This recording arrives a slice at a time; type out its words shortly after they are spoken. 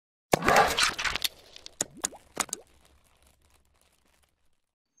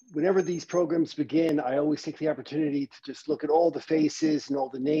whenever these programs begin, I always take the opportunity to just look at all the faces and all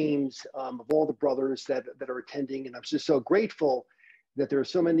the names of all the brothers that are attending. And I'm just so grateful that there are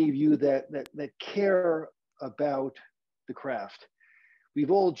so many of you that care about the craft.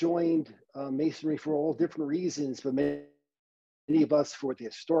 We've all joined Masonry for all different reasons, but many of us for the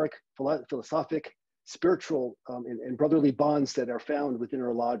historic, philosophic, spiritual, and brotherly bonds that are found within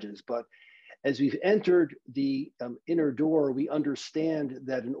our lodges. But as we've entered the inner door, we understand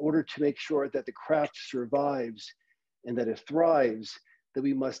that in order to make sure that the craft survives and that it thrives, that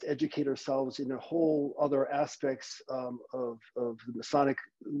we must educate ourselves in a whole other aspects of the Masonic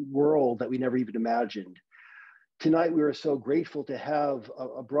world that we never even imagined. Tonight, we are so grateful to have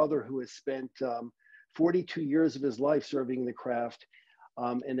a brother who has spent 42 years of his life serving the craft.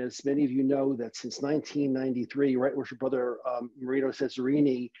 And as many of you know, that since 1993, Right Worship Brother Marino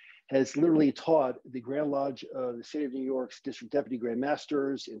Cesarini has literally taught the Grand Lodge of the State of New York's District Deputy Grand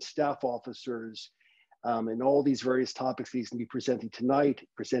Masters and staff officers and all these various topics that he's going to be presenting tonight,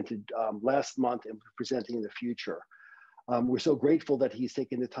 presented last month, and presenting in the future. We're so grateful that he's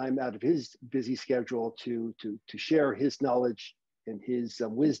taken the time out of his busy schedule to share his knowledge and his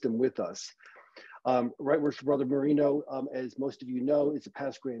wisdom with us. Right Worship Brother Marino, as most of you know, is a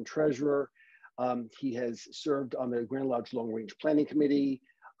past Grand Treasurer. He has served on the Grand Lodge Long Range Planning Committee,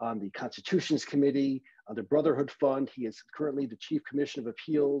 on the Constitutions Committee, on the Brotherhood Fund. He is currently the Chief Commissioner of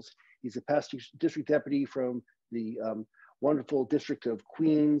Appeals. He's a past district deputy from the wonderful District of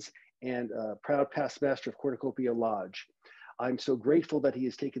Queens and proud past master of Cornucopia Lodge. I'm so grateful that he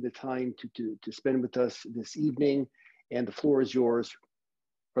has taken the time to spend with us this evening, and the floor is yours,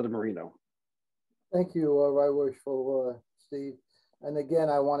 Brother Marino. Thank you, Right Worshipful Steve. And again,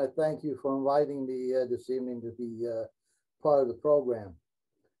 I want to thank you for inviting me this evening to be part of the program.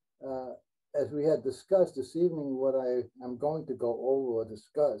 As we had discussed this evening, what I'm going to go over or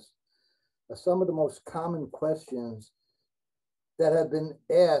discuss are some of the most common questions that have been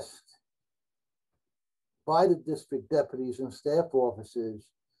asked by the district deputies and staff officers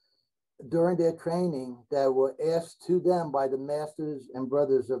during their training that were asked to them by the masters and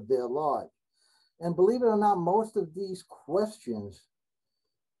brothers of their lodge. And believe it or not, most of these questions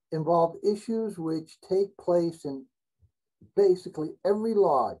involve issues which take place in basically every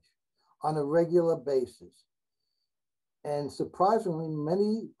lodge on a regular basis. And surprisingly,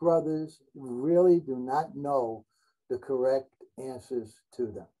 many brothers really do not know the correct answers to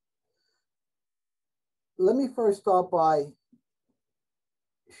them. Let me first start by,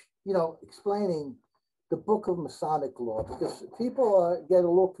 explaining the Book of Masonic Law, because people get a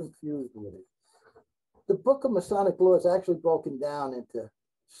little confused with it. The Book of Masonic Law is actually broken down into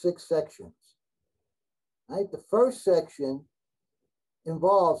 6 sections. Right? The first section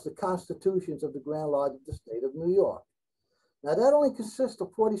involves the constitutions of the Grand Lodge of the State of New York. Now, that only consists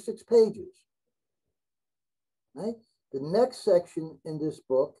of 46 pages. Right? The next section in this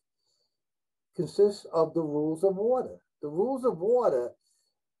book consists of the rules of order. The rules of order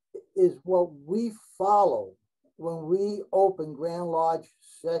is what we follow when we open Grand Lodge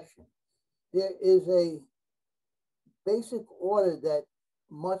session. There is a basic order that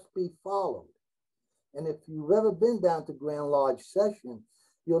must be followed. And if you've ever been down to Grand Lodge session,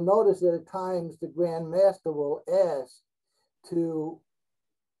 you'll notice that at times the Grand Master will ask to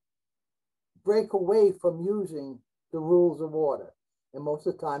break away from using the rules of order. And most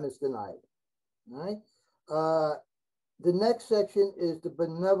of the time it's denied. Right? The next section is the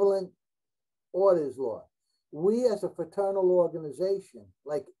Benevolent Orders Law. We as a fraternal organization,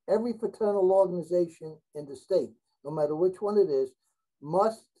 like every fraternal organization in the state, no matter which one it is,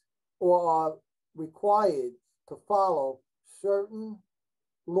 must or are required to follow certain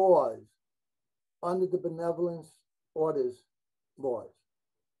laws under the Benevolence Orders laws.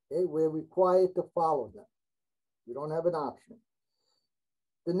 Okay? We're required to follow them. We don't have an option.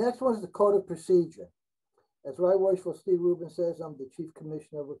 The next one is the Code of Procedure. As Right Worshipful Steve Rubin says, I'm the Chief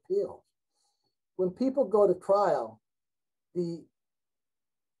Commissioner of Appeals. When people go to trial, the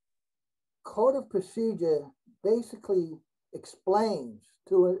Code of Procedure basically explains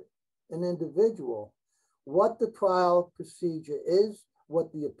to an individual what the trial procedure is,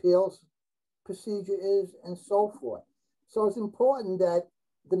 what the appeals procedure is, and so forth. So it's important that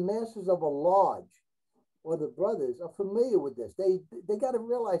the masters of a lodge or the brothers are familiar with this. They got to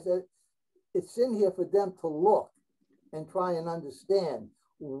realize that it's in here for them to look and try and understand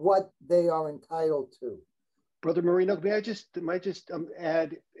what they are entitled to. Brother Marino, may I just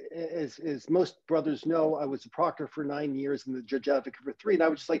add, as most brothers know, I was a proctor for 9 years and the judge advocate for 3. And I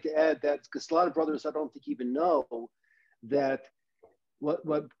would just like to add that, because a lot of brothers I don't think even know that what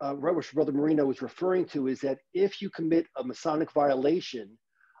Right Worshipful Brother Marino was referring to is that if you commit a Masonic violation,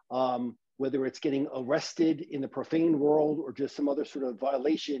 whether it's getting arrested in the profane world or just some other sort of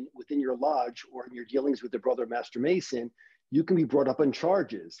violation within your lodge or in your dealings with the brother Master Mason, you can be brought up on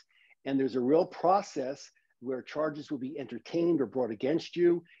charges. And there's a real process where charges will be entertained or brought against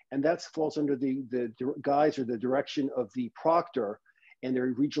you. And that falls under the guise or the direction of the proctor and their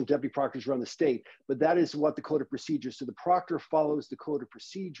regional deputy proctors around the state. But that is what the code of procedure. So the proctor follows the code of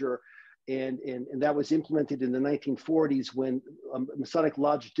procedure. And that was implemented in the 1940s when Masonic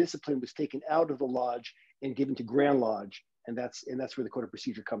lodge discipline was taken out of the lodge and given to Grand Lodge. And that's where the code of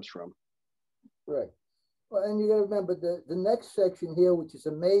procedure comes from. Right. Well, and you got to remember the next section here, which is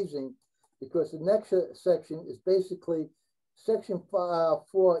amazing, because the next section is basically section 4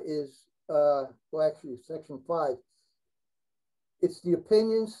 is, well, actually section 5. It's the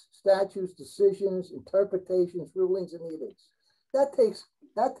opinions, statutes, decisions, interpretations, rulings, and edicts. That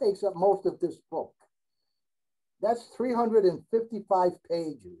takes up most of this book. That's 355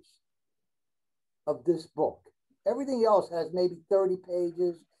 pages of this book. Everything else has maybe 30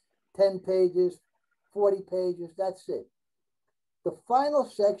 pages, 10 pages, 40 pages, that's it. The final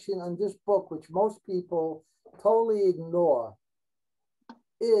section on this book, which most people totally ignore,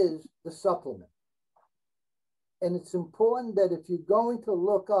 is the supplement. And it's important that if you're going to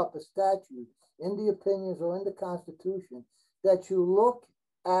look up a statute in the opinions or in the Constitution, that you look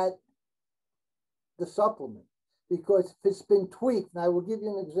at the supplement, because if it's been tweaked, and I will give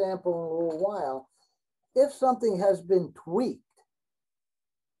you an example in a little while, if something has been tweaked,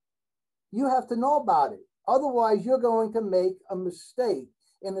 you have to know about it. Otherwise, you're going to make a mistake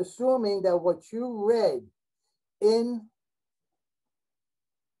in assuming that what you read in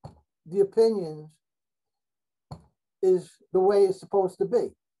the opinions is the way it's supposed to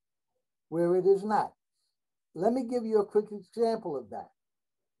be, where it is not. Let me give you a quick example of that.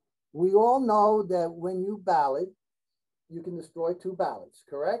 We all know that when you ballot, you can destroy 2 ballots,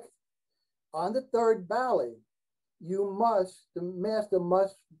 correct? On the 3rd ballot, the master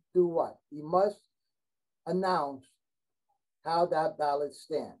must do what? He must announce how that ballot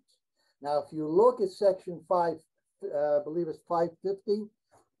stands. Now, if you look at section 5, I believe it's 550.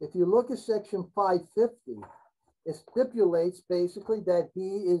 If you look at section 550, it stipulates basically that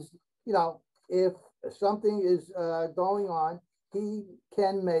he is, you know, if something is going on, he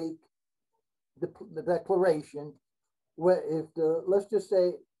can make the declaration where if let's just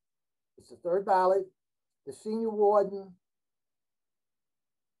say it's the 3rd ballot, the senior warden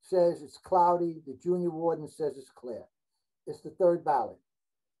says it's cloudy, the junior warden says it's clear. It's the 3rd ballot.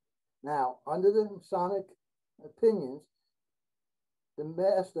 Now, under the Masonic opinions, the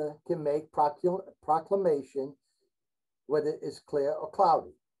master can make proclamation whether it's clear or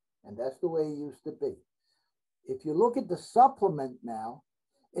cloudy. And that's the way it used to be. If you look at the supplement now,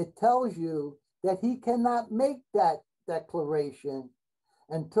 it tells you that he cannot make that declaration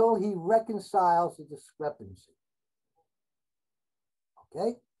until he reconciles the discrepancy.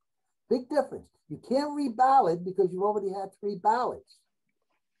 Okay? Big difference. You can't reballot because you've already had 3 ballots.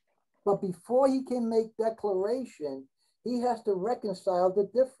 But before he can make declaration, he has to reconcile the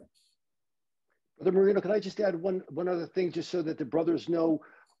difference. Brother Marino, can I just add one other thing, just so that the brothers know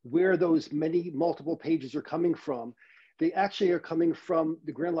where those multiple pages are coming from? They actually are coming from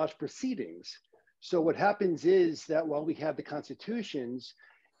the Grand Lodge proceedings. So what happens is that while we have the constitutions,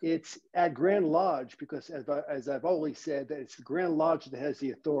 it's at Grand Lodge, because as I've always said, that it's the Grand Lodge that has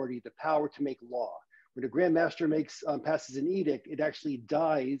the authority, the power to make law. When the Grand Master passes an edict, it actually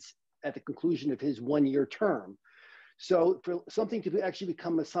dies at the conclusion of his 1-year term. So for something to actually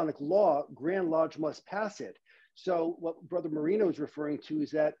become Masonic law, Grand Lodge must pass it. So what Brother Marino is referring to is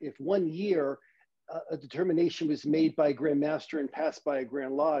that if 1 year a determination was made by a Grand Master and passed by a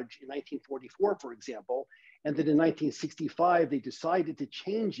Grand Lodge in 1944, for example, and then in 1965 they decided to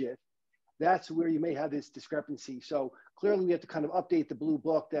change it, that's where you may have this discrepancy. So clearly we have to kind of update the blue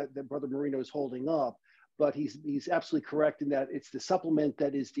book that Brother Marino is holding up, but he's absolutely correct in that it's the supplement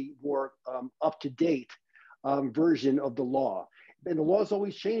that is the more up-to-date version of the law. And the law is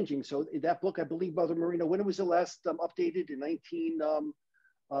always changing. So in that book, I believe, Brother Marino, when was it last updated? In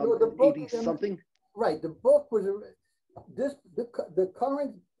 1980 something? Right. The book was the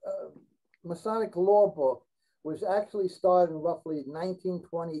current Masonic law book was actually started in roughly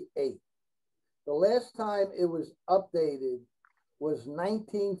 1928. The last time it was updated was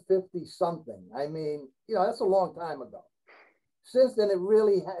 1950 something. I mean, you know, that's a long time ago. Since then, it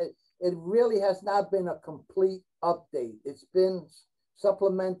really has not been a complete update. It's been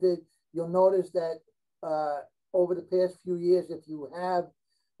supplemented. You'll notice that over the past few years, if you have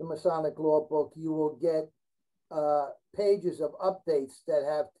the Masonic law book, you will get pages of updates that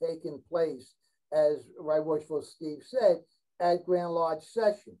have taken place, as Right Worshipful Steve said, at Grand Lodge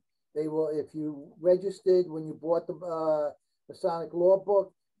session. They will, if you registered when you bought the Masonic Law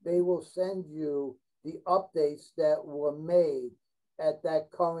book, they will send you the updates that were made at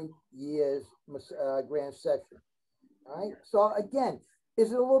that current year's grand session. All right. So again,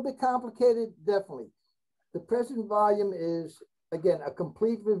 is it a little bit complicated? Definitely. The present volume is, again, a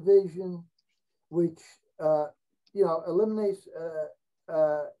complete revision, which eliminates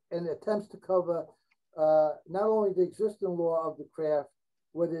and attempts to cover not only the existing law of the craft,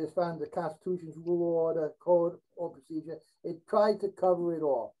 whether it's found in the Constitution's rule order, code, or procedure. It tried to cover it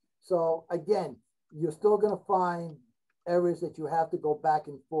all. So again, you're still going to find areas that you have to go back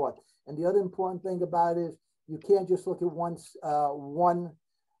and forth. And the other important thing about it is you can't just look at one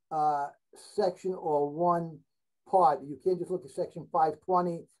section or one part. You can't just look at section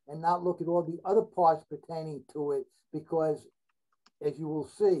 520 and not look at all the other parts pertaining to it, because as you will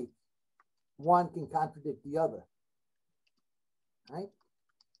see, one can contradict the other. Right?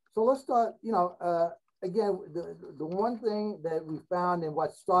 So let's start, again, the one thing that we found and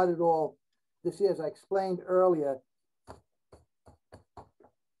what started all this year, as I explained earlier,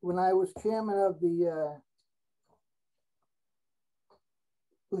 when I was chairman of the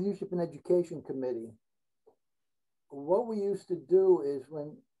Leadership and Education Committee, what we used to do is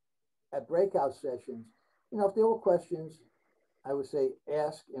when at breakout sessions, if there were questions, I would say,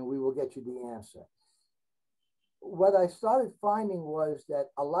 ask, and we will get you the answer. What I started finding was that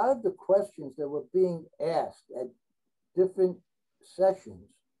a lot of the questions that were being asked at different sessions,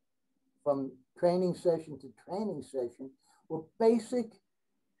 from training session to training session, were basic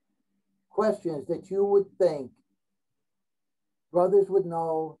questions that you would think brothers would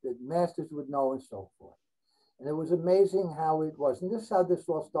know, that masters would know, and so forth. And it was amazing how it was. And this is how this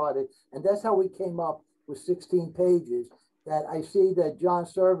all started. And that's how we came up with 16 pages that I see that John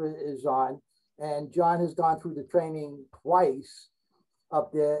Server is on. And John has gone through the training twice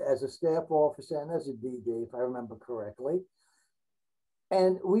up there as a staff officer and as a DD, if I remember correctly.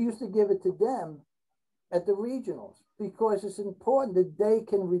 And we used to give it to them at the regionals because it's important that they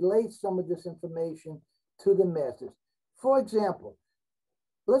can relate some of this information to the masters. For example,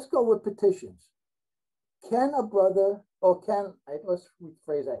 let's go with petitions. Can a brother, or let's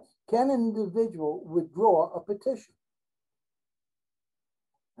rephrase that, can an individual withdraw a petition?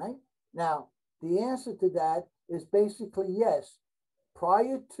 Right? Now, the answer to that is basically yes,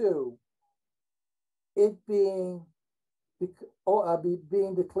 prior to it being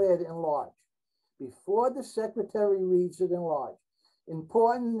declared enlarged, before the secretary reads it enlarged.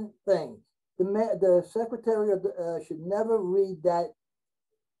 Important thing, the secretary should never read that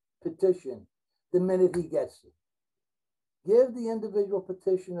petition the minute he gets it. Give the individual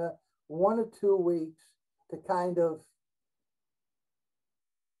petitioner 1 or 2 weeks to kind of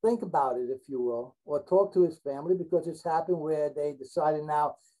think about it, if you will, or talk to his family, because it's happened where they decided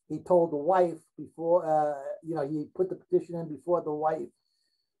now he told the wife before, he put the petition in before the wife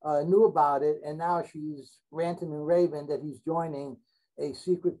knew about it, and now she's ranting and raving that he's joining a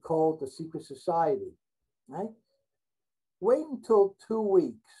secret cult, a secret society, right? Wait until 2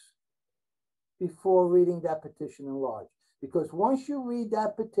 weeks before reading that petition enlarged, because once you read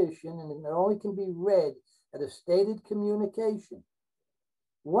that petition, and it only can be read at a stated communication,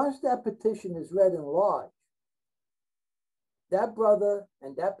 once that petition is read enlarged, that brother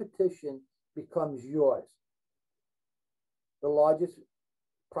and that petition becomes yours, the largest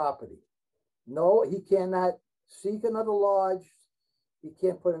property. No, he cannot seek another lodge. He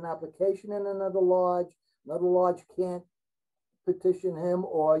can't put an application in another lodge. Another lodge can't petition him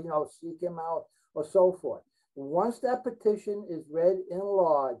or, seek him out or so forth. Once that petition is read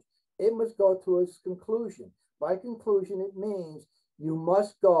enlarged, it must go to its conclusion. By conclusion, it means you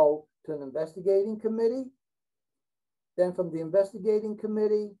must go to an investigating committee. Then from the investigating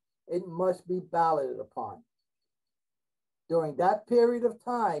committee, it must be balloted upon. During that period of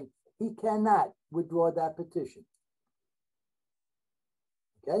time, he cannot withdraw that petition.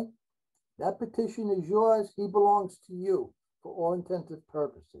 Okay? That petition is yours. He belongs to you for all intents and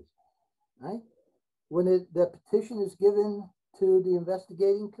purposes. Right? When the petition is given to the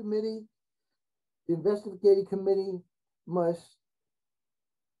investigating committee must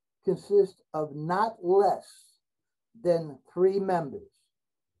consist of not less than 3 members.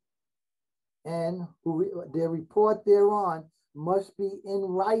 And their report thereon must be in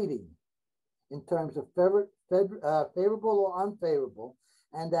writing in terms of favorable or unfavorable,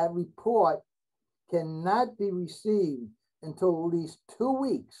 and that report cannot be received until at least 2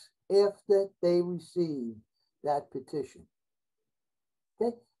 weeks after they receive that petition.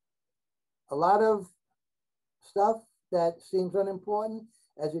 Okay? A lot of stuff that seems unimportant,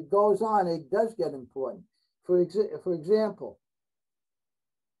 as it goes on, it does get important. For example,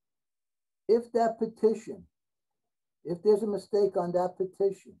 if that petition, if there's a mistake on that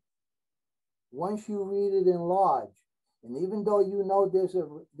petition, once you read it in large, and even though you know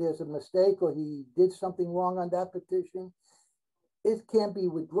there's a mistake or he did something wrong on that petition, it can't be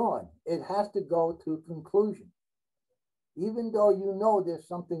withdrawn. It has to go to conclusion. Even though you know there's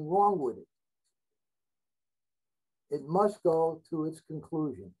something wrong with it, it must go to its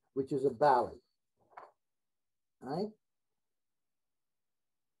conclusion, which is a ballot. All right?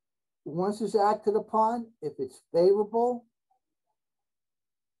 Once it's acted upon, if it's favorable,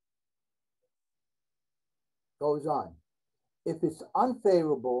 goes on. If it's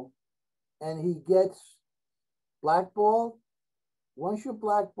unfavorable and he gets blackballed, once you're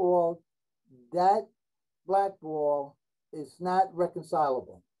blackballed, that blackball is not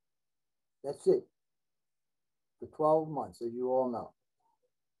reconcilable. That's it. For 12 months, as you all know.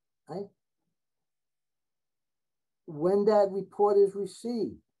 Right? When that report is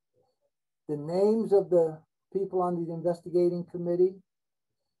received, the names of the people on the investigating committee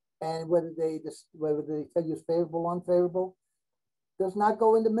and whether they tell you it's favorable or unfavorable does not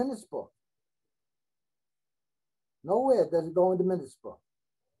go in the minutes book. Nowhere does it go in the minutes book.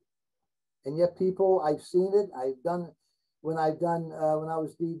 And yet people, I've seen it, I've done, when I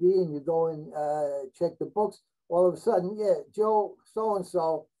was DD and you go and check the books, all of a sudden, yeah, Joe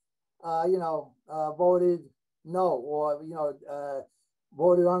so-and-so, voted no, or,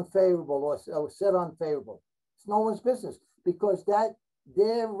 voted unfavorable or said unfavorable. It's no one's business because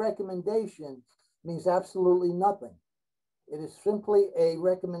their recommendation means absolutely nothing. It is simply a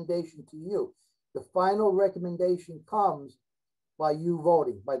recommendation to you. The final recommendation comes by you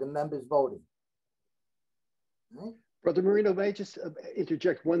voting, by the members voting. Right? Brother Marino, may I just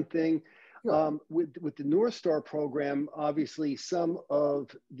interject one thing? Sure. With the North Star program, obviously some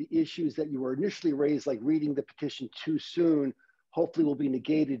of the issues that you were initially raised, like reading the petition too soon, hopefully will be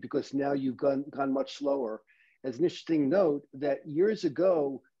negated because now you've gone much slower. As an interesting note, that years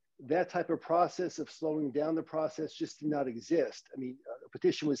ago, that type of process of slowing down the process just did not exist. I mean, a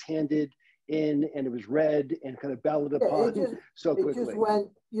petition was handed in and it was read and kind of balloted upon so quickly. It just went,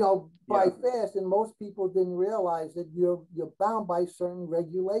 by fast, and most people didn't realize that you're bound by certain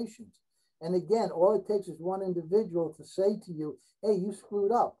regulations. And again, all it takes is one individual to say to you, hey, you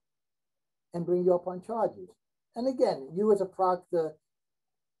screwed up, and bring you up on charges. And again, you as a proctor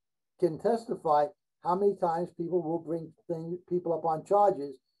can testify how many times people will bring people up on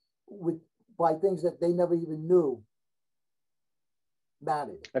charges by things that they never even knew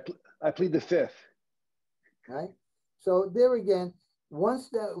mattered. I plead the fifth. Right? So there again,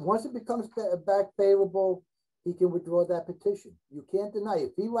 once it becomes back favorable, he can withdraw that petition. You can't deny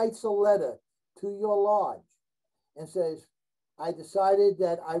it. If he writes a letter to your lodge and says, I decided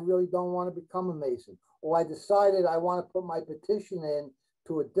that I really don't want to become a Mason, or I decided I want to put my petition in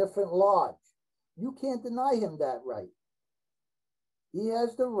to a different lodge, you can't deny him that right. He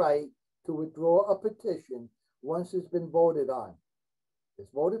has the right to withdraw a petition once it's been voted on. If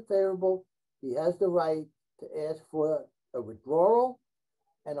it's voted favorable, he has the right to ask for a withdrawal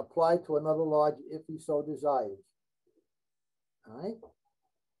and apply to another lodge if he so desires. All right?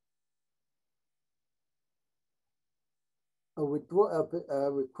 A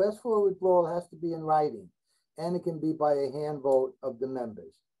request for a withdrawal has to be in writing, and it can be by a hand vote of the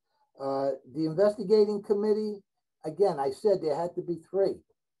members. The investigating committee, again, I said there had to be 3.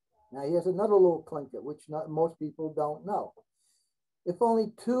 Now here's another little clinker, which most people don't know. If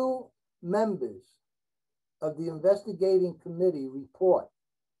only 2 members of the investigating committee report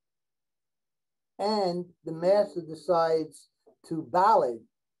and the master decides to ballot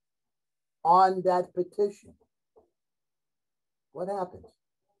on that petition, what happens?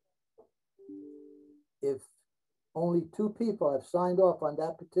 If only 2 people have signed off on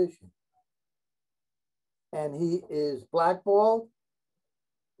that petition and he is blackballed,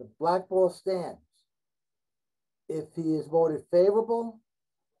 the blackball stands. If he is voted favorable,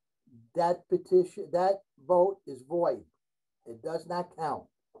 that vote is void. It does not count.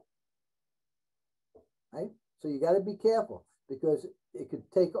 Right? So you got to be careful because it could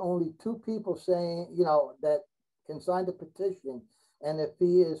take only 2 people saying, that can sign the petition. And if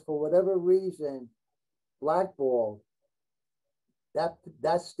he is, for whatever reason, blackballed,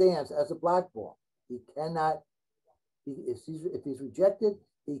 that stands as a blackball. He cannot, if he's rejected,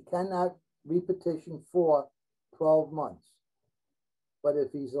 he cannot repetition for 12 months. But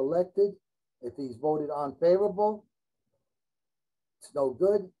if he's elected, if he's voted unfavorable, it's no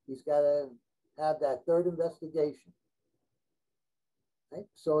good. He's got to have that 3rd investigation. Right?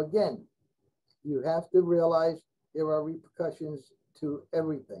 So again, you have to realize there are repercussions to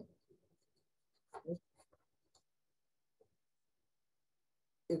everything.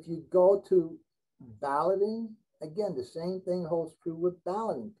 if you go to balloting, again, the same thing holds true with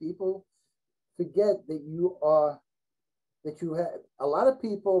balloting. People forget that you have, a lot of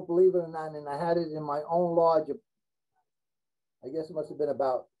people, believe it or not, and I had it in my own lodge, I guess it must have been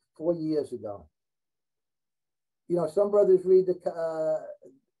about 4 years ago. You know, some brothers read the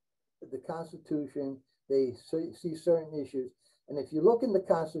Constitution, they see certain issues, and if you look in the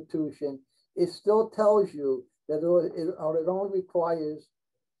Constitution, it still tells you that it only requires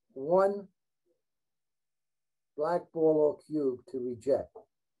one black ball or cube to reject.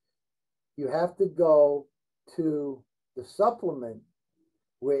 You have to go to the supplement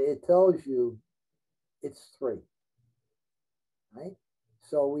where it tells you it's 3, right?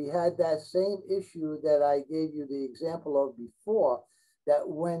 So we had that same issue that I gave you the example of before, that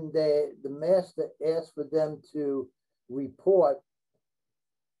when the master asked for them to report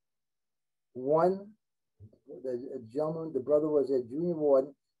one, the gentleman, the brother was a junior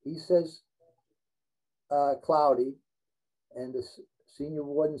warden, he says cloudy, and the senior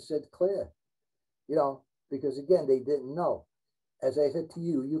warden said clear, you know, because again, they didn't know. As I said to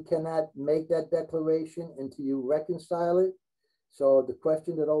you, you cannot make that declaration until you reconcile it. So the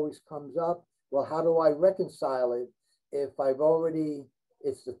question that always comes up, well, how do I reconcile it if I've already,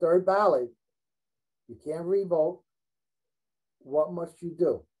 it's the 3rd ballot, you can't revote, what must you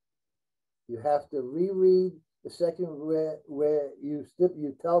do? You have to reread the second where you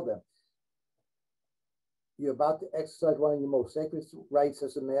tell them, you're about to exercise one of your most sacred rights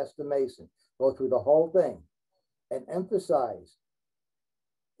as a Master Mason. Go through the whole thing and emphasize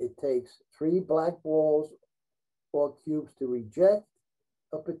it takes 3 black balls or cubes to reject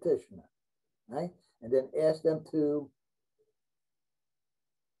a petitioner, right? And then ask them to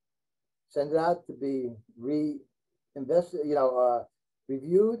send it out to be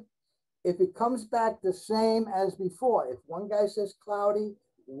reviewed. If it comes back the same as before, if one guy says cloudy,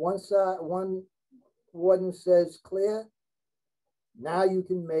 one warden says clear, now you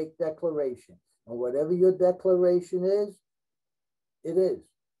can make declaration. And whatever your declaration is, it is.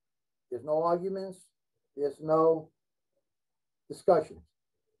 There's no arguments. There's no discussions.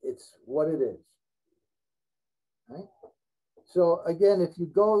 It's what it is. Right? So again, if you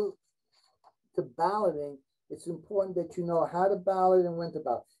go to balloting, it's important that you know how to ballot and when to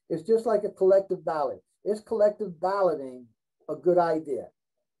ballot. It's just like a collective ballot. Is collective balloting a good idea?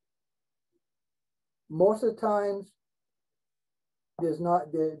 Most of the times,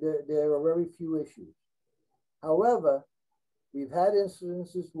 there are very few issues. However, we've had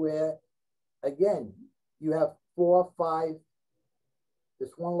instances where, again, you have 4 or 5.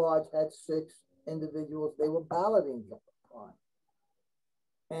 This one lodge had 6 individuals they were balloting upon.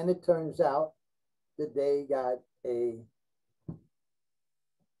 And it turns out that they got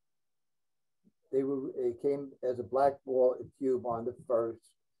it came as a black ball, a cube on the first,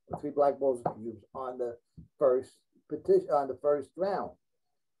 or 3 black balls and cubes on the first petition, on the first round.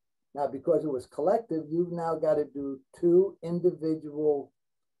 Now, because it was collective, you've now got to do 2 individual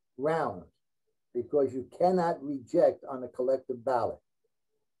rounds because you cannot reject on a collective ballot.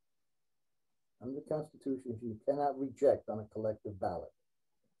 Under the Constitution, you cannot reject on a collective ballot.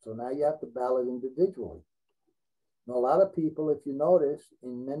 So now you have to ballot individually. Now, a lot of people, if you notice,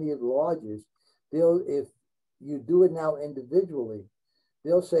 in many of the lodges, if you do it now individually,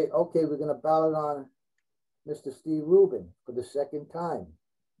 they'll say, okay, we're going to ballot on Mr. Steve Rubin for the 2nd time.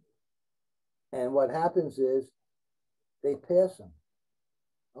 And what happens is they pass him.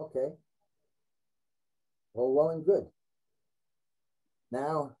 Okay. Well and good.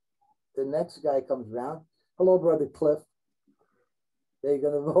 Now, the next guy comes around. Hello, Brother Cliff. They're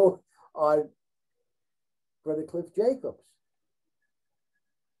going to vote on Brother Cliff Jacobs.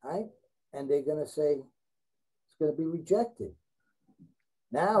 Right? And they're going to say it's going to be rejected.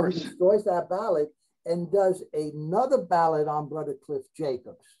 Now he destroys that ballot and does another ballot on Brother Cliff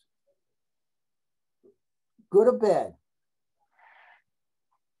Jacobs. Good or bad?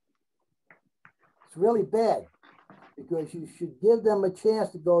 It's really bad because you should give them a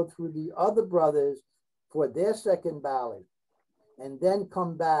chance to go through the other brothers for their 2nd ballot and then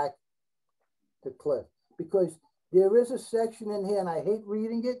come back to Cliff. Because there is a section in here, and I hate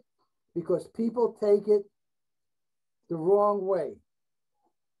reading it because people take it the wrong way.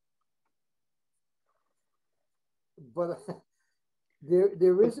 But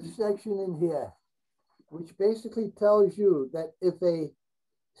there is a section in here which basically tells you that if a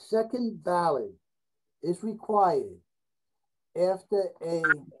 2nd ballot is required after a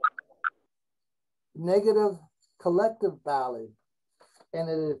negative collective ballot,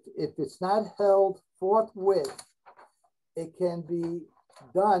 and if it's not held forthwith, it can be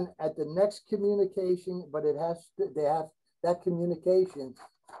done at the next communication, but they have that communication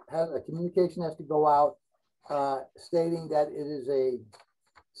communication has to go out stating that it is a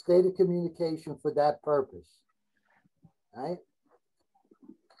stated communication for that purpose, right?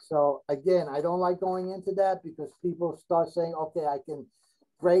 So again, I don't like going into that because people start saying, okay, I can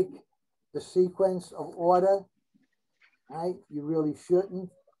break the sequence of order, right? You really shouldn't.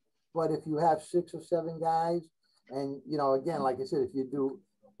 But if you have 6 or 7 guys, and, you know, again, like I said, if you do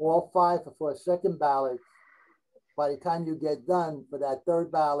all 5 for a second ballot, by the time you get done for that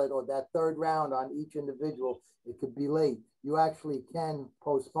third ballot or that third round on each individual, it could be late. You actually can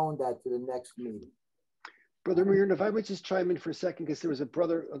postpone that to the next meeting. Brother Marino, if I would just chime in for a second, because there was a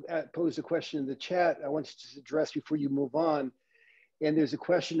brother posed a question in the chat I want you to address before you move on. And there's a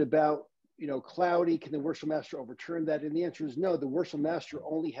question about, you know, cloudy, can the worship master overturn that? And the answer is no, the worship master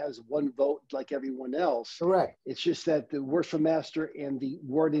only has 1 vote like everyone else. Correct. It's just that the worship master and the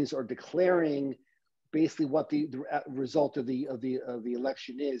wardens are declaring basically what the result of the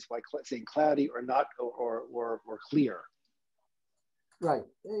election is by saying cloudy or not or clear. Right.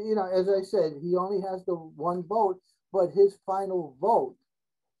 You know, as I said, he only has the 1 vote, but his final vote,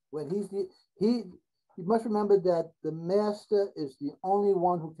 when you must remember that the master is the only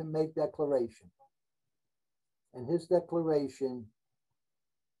one who can make declaration. And his declaration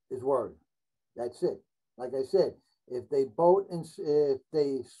is word. That's it. Like I said, if they vote and if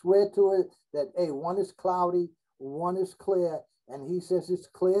they swear to it that, hey, 1 is cloudy, 1 is clear, and he says it's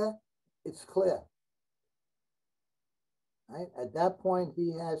clear, it's clear. Right? At that point,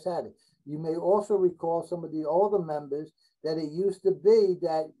 he has had it. You may also recall some of the older members that it used to be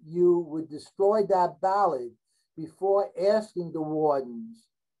that you would destroy that ballot before asking the wardens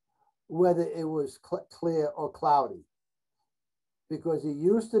whether it was clear or cloudy. Because it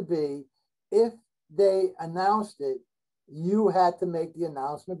used to be, if they announced it, you had to make the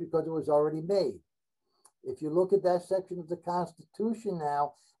announcement because it was already made. If you look at that section of the Constitution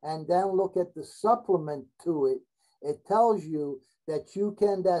now, and then look at the supplement to it, it tells you that you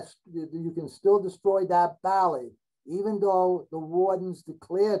can still destroy that ballot, even though the wardens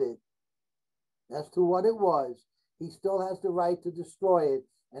declared it as to what it was. He still has the right to destroy it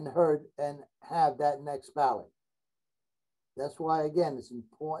and have that next ballot. That's why, again, it's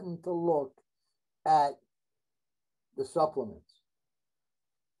important to look at the supplements.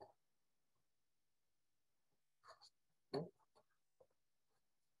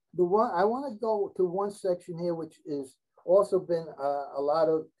 I want to go to one section here, which is also been a lot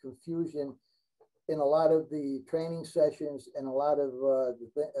of confusion in a lot of the training sessions and a lot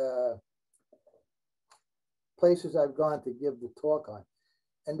of places I've gone to give the talk on.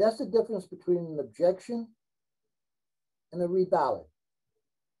 And that's the difference between an objection and a reballot.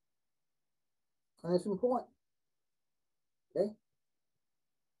 And it's important, okay?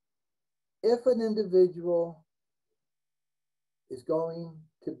 If an individual is going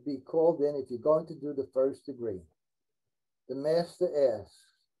to be called in, if you're going to do the first degree, the master asks,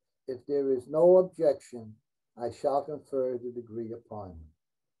 if there is no objection, I shall confer the degree upon him.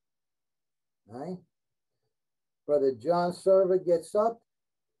 Right? Brother John Server gets up,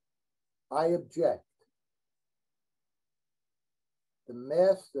 I object. The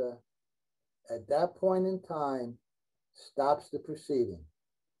master, at that point in time, stops the proceeding.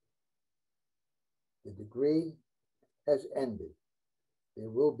 The degree has ended. There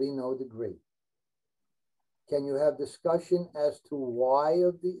will be no degree. Can you have discussion as to why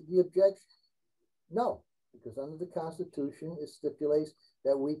of the objection? No, because under the Constitution, it stipulates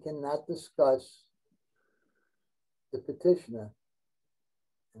that we cannot discuss the petitioner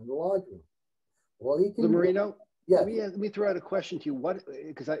in the lodge room. All he can Marino, yes. let me throw out a question to you. What,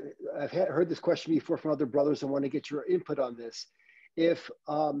 because I've heard this question before from other brothers. I want to get your input on this. If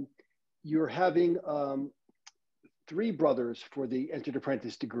you're having 3 brothers for the entered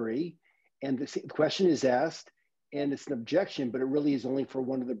apprentice degree, and the question is asked, and it's an objection, but it really is only for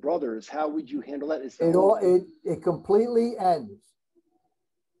one of the brothers, how would you handle that? It completely ends.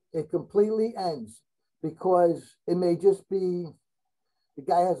 It completely ends because it may just be the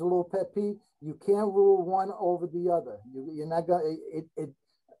guy has a little pet peeve. You can't rule one over the other. You're not going.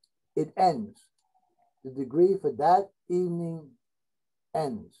 It ends. The degree for that evening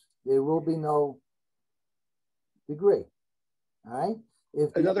ends. There will be no degree. All right.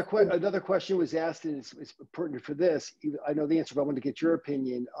 Another question was asked, and it's pertinent for this. I know the answer, but I want to get your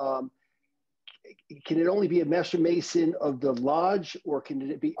opinion. Can it only be a master mason of the lodge, or can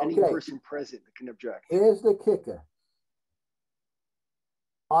it be any person present that can object? Here's the kicker.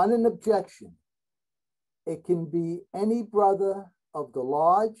 On an objection, it can be any brother of the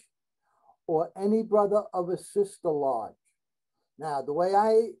lodge or any brother of a sister lodge. Now, the way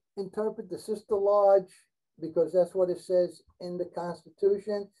I interpret the sister lodge because that's what it says in the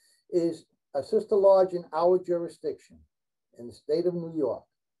Constitution, is a sister lodge in our jurisdiction in the state of New York.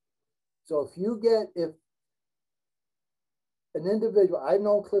 So if an individual, I've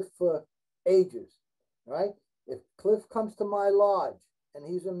known Cliff for ages, right? If Cliff comes to my lodge and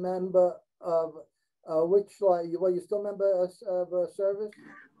he's a member of which lodge, well, you still a member of service?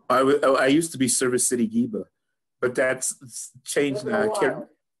 I used to be Service City Giba, but that's changed now.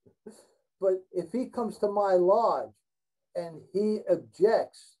 But if he comes to my lodge and he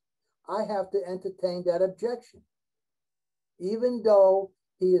objects, I have to entertain that objection. Even though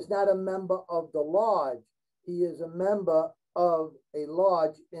he is not a member of the lodge, he is a member of a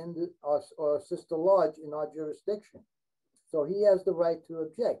lodge or a sister lodge in our jurisdiction. So he has the right to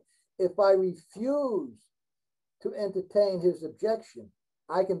object. If I refuse to entertain his objection,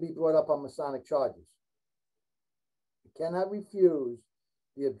 I can be brought up on Masonic charges. You cannot refuse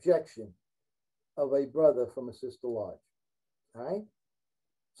the objection of a brother from a sister lodge. All right?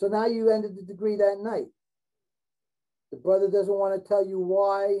 So now you ended the degree that night. The brother doesn't want to tell you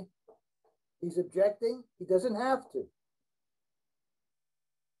why he's objecting. He doesn't have to.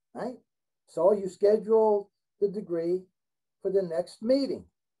 Right? So you schedule the degree for the next meeting.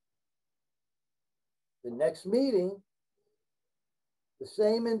 The next meeting, the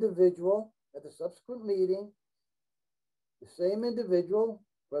same individual at the subsequent meeting, the same individual,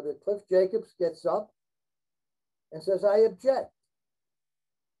 Brother Cliff Jacobs, gets up and says, I object.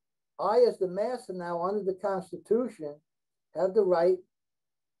 I, as the master now under the Constitution, have the right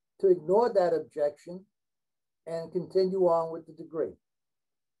to ignore that objection and continue on with the degree.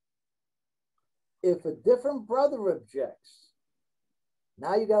 If a different brother objects,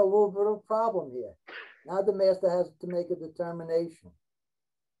 now you got a little bit of a problem here. Now the master has to make a determination.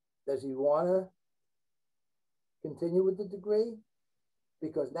 Does he want to continue with the degree?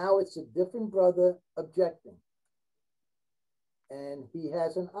 Because now it's a different brother objecting. And he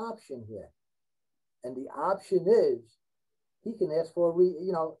has an option here. And the option is, he can ask for do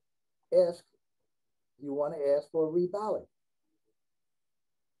you want to ask for a reballot?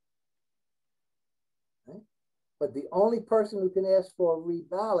 Right? But the only person who can ask for a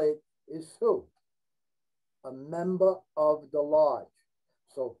reballot is who? A member of the lodge.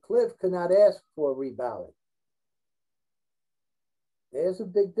 So Cliff cannot ask for a reballot. There's a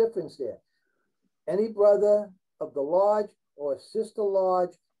big difference there. Any brother of the lodge or a sister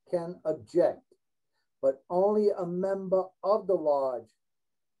lodge can object, but only a member of the lodge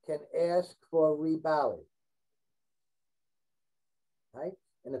can ask for a reballot. Right?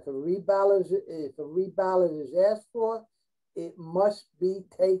 And if a reballot is asked for, it must be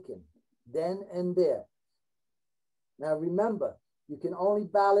taken then and there. Now remember, you can only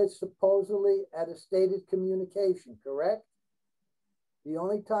ballot supposedly at a stated communication, correct? The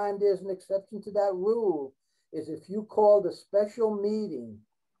only time there's an exception to that rule is if you called a special meeting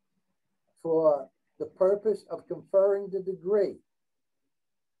for the purpose of conferring the degree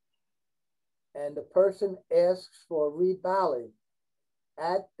and the person asks for a reballot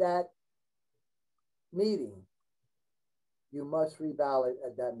at that meeting, you must reballot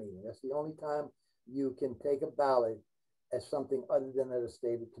at that meeting. That's the only time you can take a ballot as something other than at a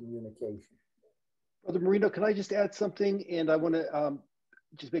stated communication. Brother Marino, can I just add something? And I want to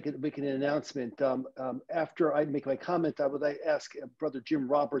just make an announcement. After I make my comment, I would ask Brother Jim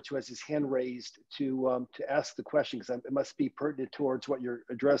Roberts, who has his hand raised, to ask the question, because it must be pertinent towards what you're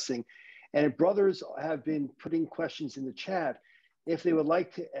addressing. And if brothers have been putting questions in the chat, if they would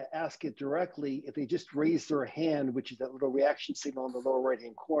like to ask it directly, if they just raise their hand, which is that little reaction signal in the lower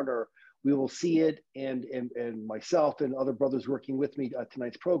right-hand corner, we will see it, and myself and other brothers working with me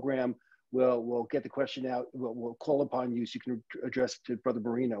tonight's program we'll get the question out. We'll call upon you so you can address it to Brother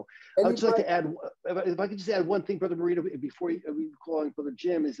Marino. I'd just like to add, if I could just add one thing, Brother Marino, before we call on Brother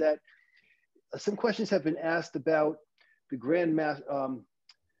Jim, is that some questions have been asked about the Grand Master.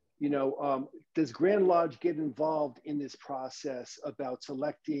 Does Grand Lodge get involved in this process about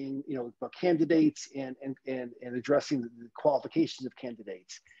selecting, about candidates and addressing the qualifications of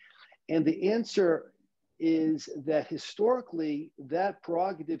candidates? And the answer is that historically, that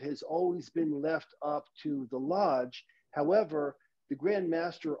prerogative has always been left up to the lodge. However, the Grand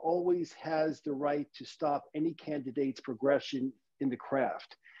Master always has the right to stop any candidate's progression in the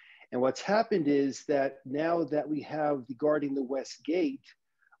craft. And what's happened is that now that we have the Guarding the West Gate,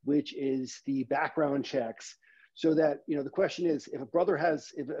 which is the background checks, so that, the question is, if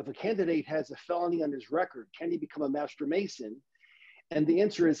a candidate has a felony on his record, can he become a Master Mason? And the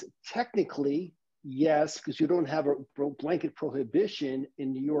answer is technically, yes, because you don't have a blanket prohibition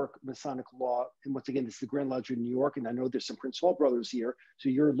in New York Masonic law. And once again, this is the Grand Lodge in New York, and I know there's some Prince Hall brothers here, so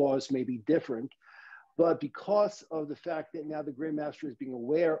your laws may be different. But because of the fact that now the Grand Master is being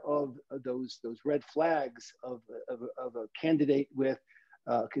aware of those red flags of a candidate with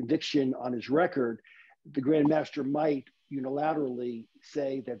conviction on his record, the Grand Master might unilaterally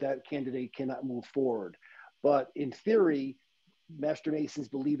say that that candidate cannot move forward. But in theory, Master Masons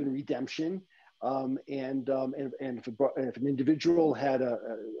believe in redemption. And if an individual had a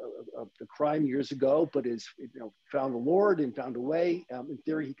crime years ago, but is found the Lord and found a way, in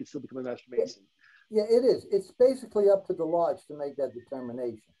theory, he could still become a Master Mason. Yeah, it is. It's basically up to the lodge to make that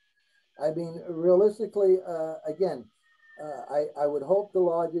determination. I mean, realistically, again, I would hope the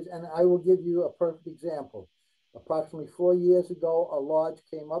lodges, and I will give you a perfect example. Approximately 4 years ago, a lodge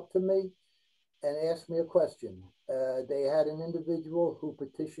came up to me and asked me a question. They had an individual who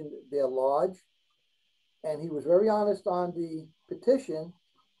petitioned their lodge, and he was very honest on the petition,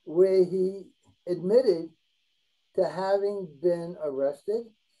 where he admitted to having been arrested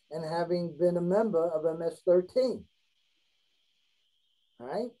and having been a member of MS-13. All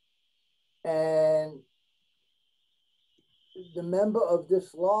right? And the member of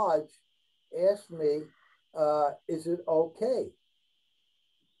this lodge asked me, is it okay?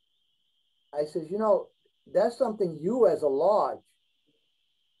 I says, that's something you as a lodge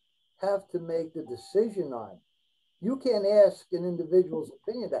have to make the decision on. You can't ask an individual's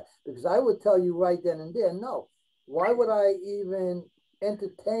opinion of that, because I would tell you right then and there, no. Why would I even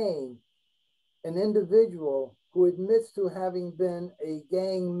entertain an individual who admits to having been a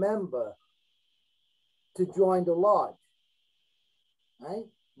gang member to join the lodge? Right?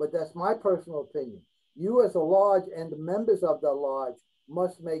 But that's my personal opinion. You as a lodge and the members of the lodge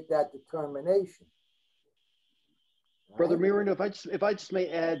must make that determination. Right? Brother Marino, if I just may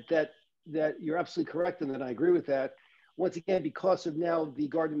add that you're absolutely correct, and that I agree with that. Once again, because of now the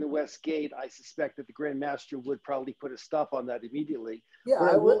guarding the West Gate, I suspect that the Grand Master would probably put a stop on that immediately. Yeah,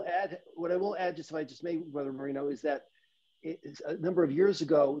 what I will add, just if I just may, Brother Marino, is that a number of years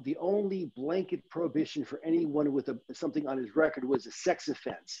ago, the only blanket prohibition for anyone with something on his record was a sex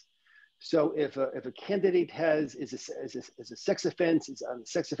offense. So if a candidate is a sex offense, is on the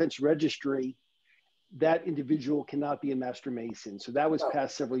sex offense registry, that individual cannot be a Master Mason. So that was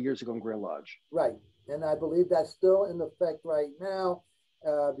passed several years ago in Grand Lodge. Right. And I believe that's still in effect right now,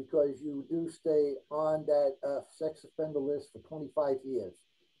 because you do stay on that sex offender list for 25 years.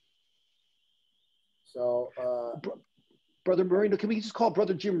 So, Brother Marino, can we just call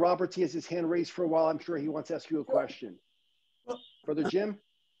Brother Jim Roberts? He has his hand raised for a while. I'm sure he wants to ask you a question. Well, Brother Jim?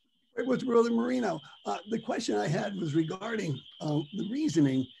 It was Brother Marino. The question I had was regarding the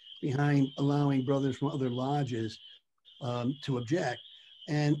reasoning behind allowing brothers from other lodges to object.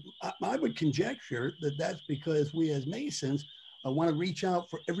 And I would conjecture that that's because we as Masons want to reach out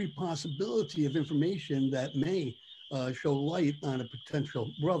for every possibility of information that may show light on a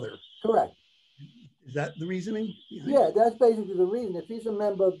potential brother. correct. Is that the reasoning? Yeah, that's basically the reason. If he's a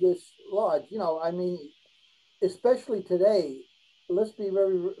member of this lodge, I mean, especially today, let's be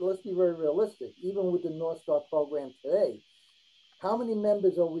very realistic. Even with the North Star program today, how many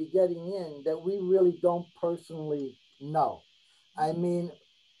members are we getting in that we really don't personally know? I mean,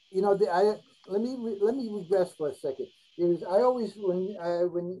 let me regress for a second. I always, when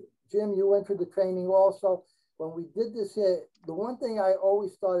Jim, you went through the training also, when we did this here, the one thing I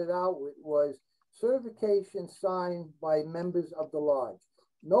always started out with was certification signed by members of the lodge.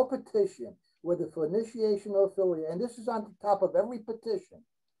 No petition, whether for initiation or affiliation, and this is on the top of every petition,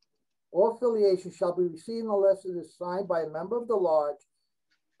 or affiliation shall be received unless it is signed by a member of the lodge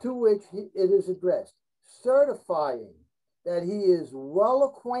to which it is addressed, certifying that he is well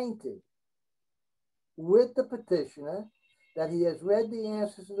acquainted with the petitioner, that he has read the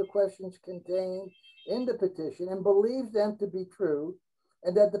answers to the questions contained in the petition and believes them to be true,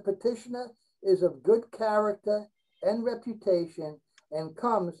 and that the petitioner is of good character and reputation and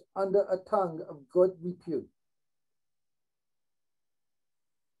comes under a tongue of good repute.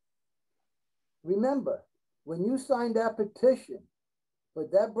 Remember, when you sign that petition for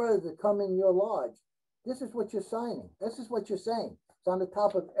that brother to come in your lodge, this is what you're signing. This is what you're saying. It's on the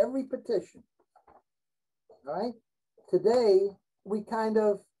top of every petition. All right? Today, we kind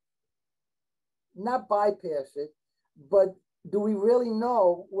of not bypass it, but do we really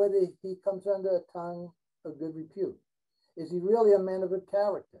know whether he comes under a tongue of good repute? Is he really a man of good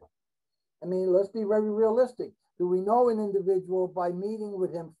character? I mean, let's be very realistic. Do we know an individual by meeting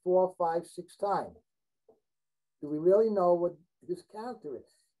with him 4, 5, 6 times? Do we really know what his character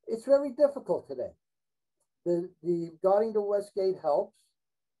is? It's very difficult today. The guarding the West Gate helps,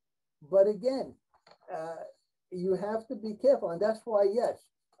 but again, you have to be careful, and that's why, yes,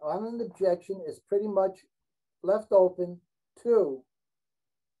 on an objection is pretty much left open to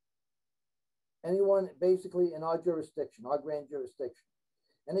anyone basically in our jurisdiction, our grand jurisdiction.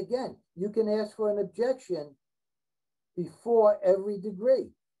 And again, you can ask for an objection before every degree.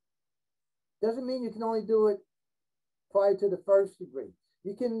 Doesn't mean you can only do it prior to the first degree.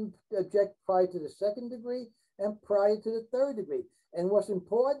 You can object prior to the second degree and prior to the third degree. And what's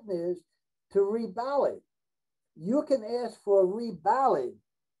important is to reballot. You can ask for a reballot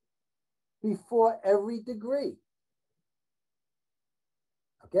before every degree.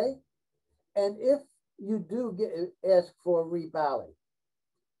 Okay? And if you do ask for a reballot,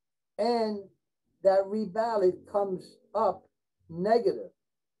 and that reballot comes up negative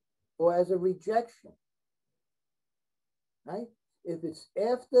or as a rejection, right? If it's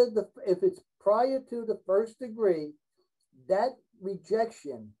prior to the first degree, that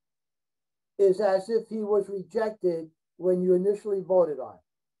rejection is as if he was rejected when you initially voted on.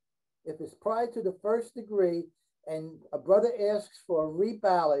 If it's prior to the first degree and a brother asks for a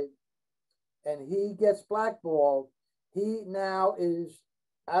reballot and he gets blackballed, he now is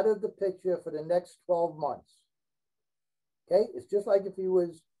out of the picture for the next 12 months. Okay? It's just like if he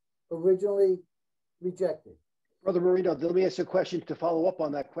was originally rejected. Brother Marino, let me ask you a question to follow up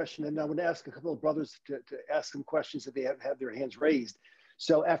on that question. And I want to ask a couple of brothers to ask some questions if they have their hands raised.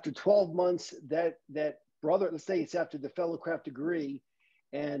 So after 12 months, that brother, let's say it's after the fellowcraft degree,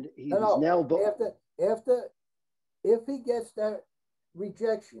 and he's now after if he gets that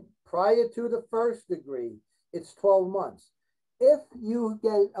rejection prior to the first degree, it's 12 months. If you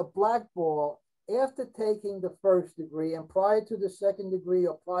get a blackball after taking the first degree and prior to the second degree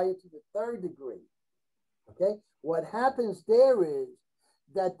or prior to the third degree, okay, what happens there is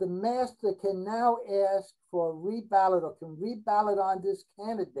that the master can now ask for a reballot or can reballot on this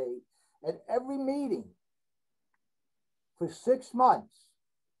candidate at every meeting for 6 months.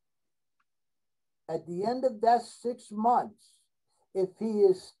 At the end of that 6 months, if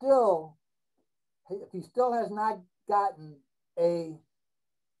he still has not gotten a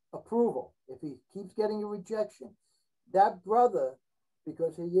approval, if he keeps getting a rejection, that brother,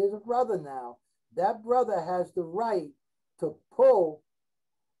 because he is a brother now, that brother has the right to pull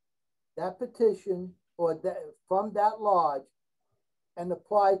that petition or that from that lodge and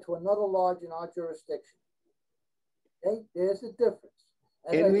apply to another lodge in our jurisdiction. Okay, there's a difference.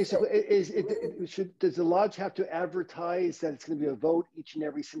 And does the lodge have to advertise that it's going to be a vote each and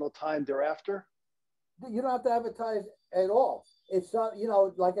every single time thereafter? You don't have to advertise at all. It's not,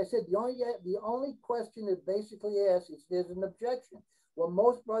 like I said, the only question it basically asks is there's an objection. What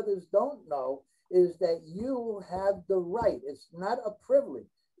most brothers don't know is that you have the right. It's not a privilege.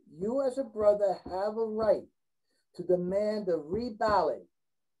 You as a brother have a right to demand a reballot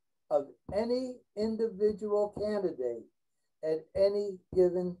of any individual candidate at any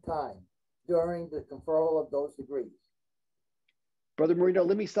given time during the conferral of those degrees. Brother Marino,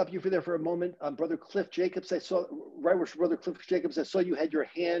 let me stop you for a moment. Brother Cliff Jacobs, Brother Cliff Jacobs, I saw you had your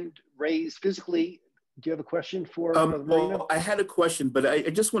hand raised physically. Do you have a question for Brother Marino? Well, I had a question, but I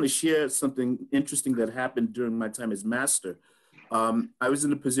just want to share something interesting that happened during my time as master. I was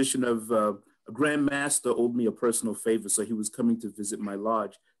in a position of a Grand Master owed me a personal favor, so he was coming to visit my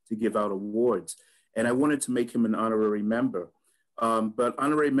lodge to give out awards. And I wanted to make him an honorary member. But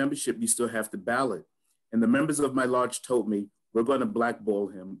honorary membership, you still have to ballot. And the members of my lodge told me, we're going to blackball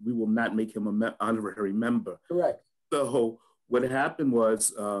him. We will not make him an honorary member. Correct. So what happened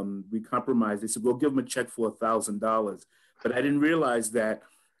was we compromised. They said, we'll give him a check for $1,000. But I didn't realize that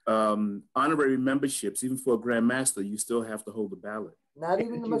honorary memberships, even for a Grand Master, you still have to hold a ballot. Not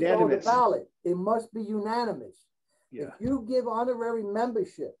even must hold a ballot. It must be unanimous. Yeah. If you give honorary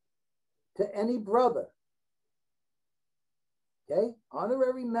membership to any brother, okay,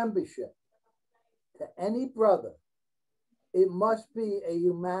 honorary membership to any brother, it must be a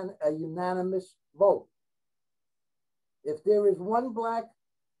unanimous vote. If there is one black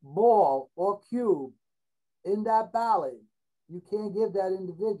ball or cube in that ballot, you can't give that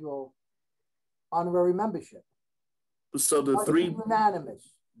individual honorary membership. So the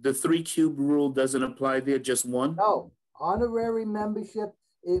three cube rule doesn't apply there, just one? No, honorary membership,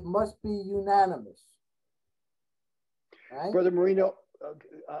 it must be unanimous. Right? Brother Marino,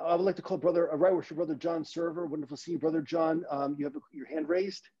 I would like to call Brother John Server. Wonderful to see you, Brother John. You have your hand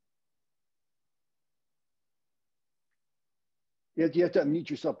raised. You have to unmute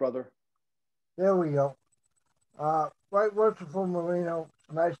yourself, brother. There we go. Right Worshipful Marino,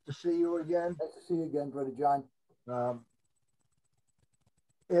 nice to see you again. Nice to see you again, Brother John.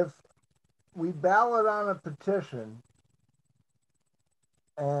 If we ballot on a petition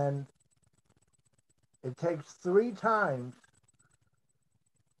and it takes 3 times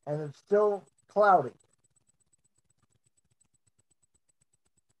and it's still cloudy,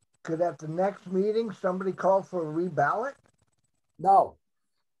 could at the next meeting, somebody call for a reballot? No.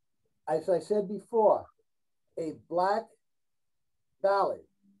 As I said before, a black ballot,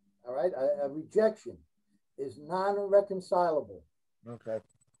 all right, a rejection is non-reconcilable. Okay.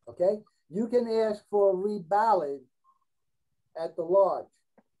 Okay? You can ask for a reballot at the lodge,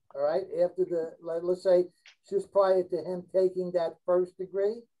 all right, after the, let's say, just prior to him taking that first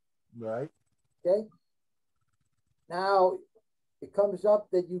degree. Right. Okay? Now, it comes up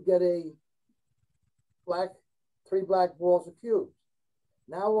that you get a three black balls of cubes.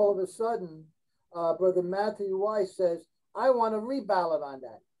 Now, all of a sudden, Brother Matthew Weiss says, I want a reballot on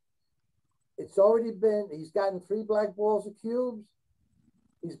that. It's already been, he's gotten 3 black balls of cubes.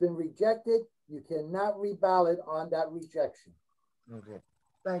 He's been rejected. You cannot reballot on that rejection. Okay.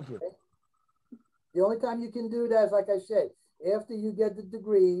 Thank you. Okay? The only time you can do that is, like I said, after you get the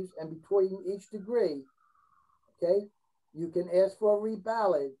degrees and between each degree, okay, you can ask for a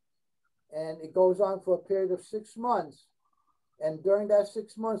reballot, and it goes on for a period of 6 months. And during that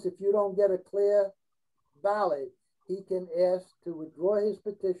 6 months, if you don't get a clear ballot, he can ask to withdraw his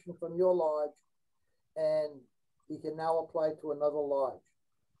petition from your lodge, and he can now apply to another lodge.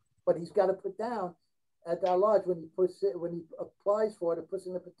 But he's got to put down at that lodge when he applies for it, puts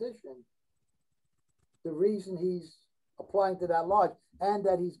in the petition, the reason he's applying to that lodge and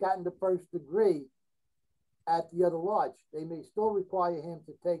that he's gotten the first degree at the other lodge. They may still require him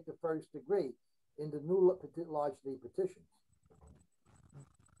to take the first degree in the new lodge they petition.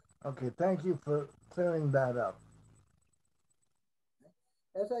 Okay, thank you for clearing that up.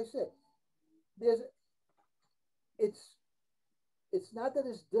 As I said, it's not that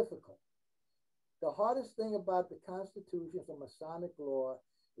it's difficult. The hardest thing about the Constitution for Masonic law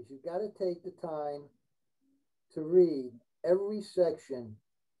is you've got to take the time to read every section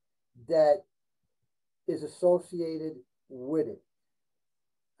that is associated with it.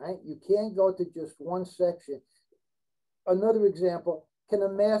 Right? You can't go to just one section. Another example, can a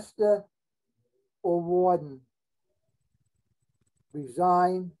master or warden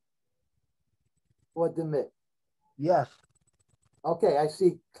resign or demit? Yes. Okay, I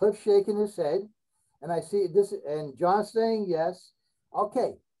see Cliff shaking his head, and I see this, and John saying yes.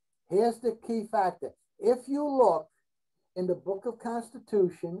 Okay, here's the key factor. If you look in the Book of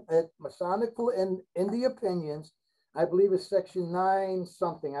Constitution at Masonic, in the opinions, I believe it's section 9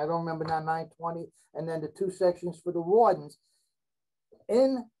 something, I don't remember now, 920, and then the 2 sections for the wardens.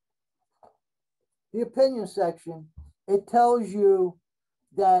 In the opinion section, it tells you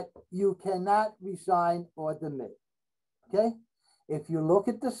that you cannot resign or demit. Okay? If you look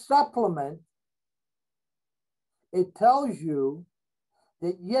at the supplement, it tells you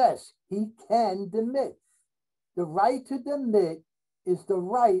that yes, he can demit. The right to demit is the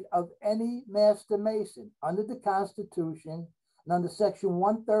right of any Master Mason under the Constitution and under section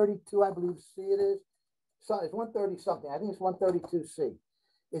 132, I believe C it is. So it's 130 something, I think it's 132C.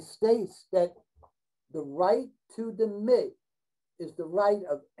 It states that the right to demit is the right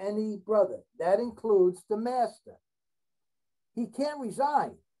of any brother. That includes the master. He can't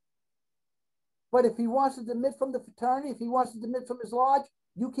resign. But if he wants to demit from the fraternity, if he wants to demit from his lodge,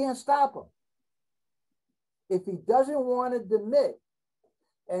 you can't stop him. If he doesn't want to demit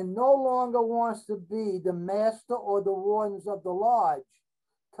and no longer wants to be the master or the wardens of the lodge,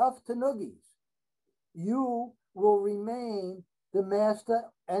 tough to noogies, you will remain the master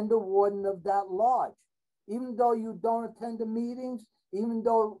and the warden of that lodge. Even though you don't attend the meetings, even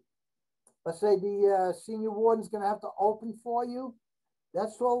though, let's say, the senior warden's going to have to open for you,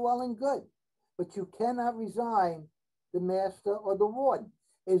 that's all well and good. But you cannot resign the master or the warden.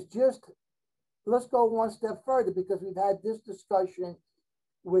 It's just, let's go one step further, because we've had this discussion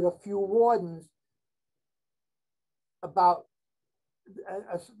with a few wardens about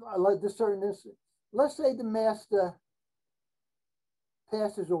this certain instance. Let's say the master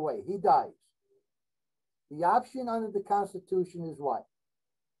passes away, he dies. The option under the Constitution is what?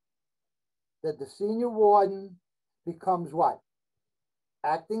 That the senior warden becomes what?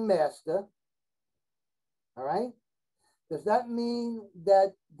 Acting master. All right? Does that mean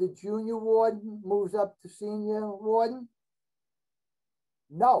that the junior warden moves up to senior warden?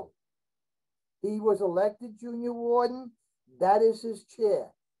 No. He was elected junior warden. That is his chair.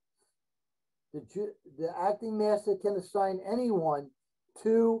 The acting master can assign anyone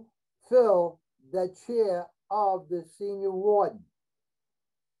to fill the chair of the senior warden.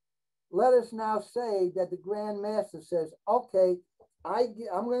 Let us now say that the Grand Master says, okay,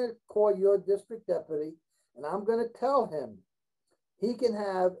 I'm going to call your district deputy and I'm going to tell him he can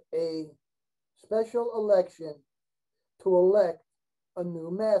have a special election to elect a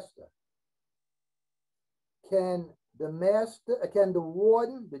new master. Can the master, can the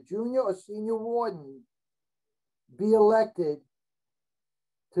warden, the junior or senior warden, be elected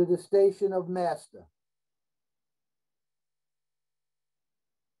to the station of master?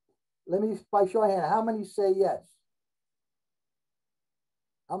 Let me, by show of hand, how many say yes?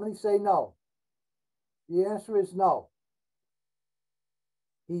 How many say no? The answer is no.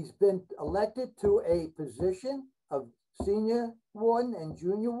 He's been elected to a position of senior warden and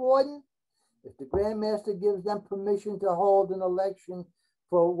junior warden. If the Grand Master gives them permission to hold an election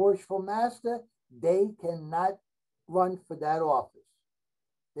for Worshipful Master, they cannot run for that office.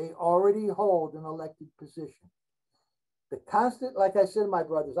 They already hold an elected position. The constant, like I said, my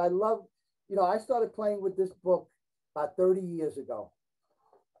brothers, I love, you know, I started playing with this book about 30 years ago.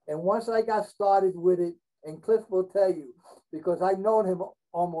 And once I got started with it, and Cliff will tell you, because I've known him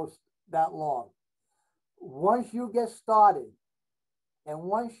almost that long. Once you get started, and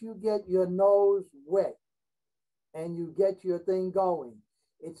once you get your nose wet, and you get your thing going,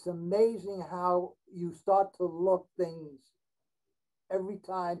 it's amazing how you start to look things every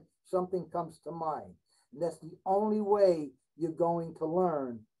time something comes to mind. And that's the only way you're going to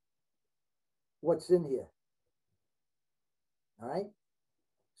learn what's in here. All right?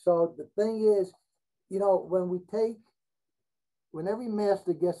 So the thing is, you know, when every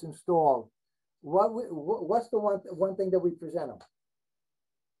master gets installed, what's the one thing that we present them?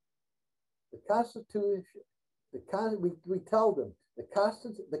 The Constitution. We tell them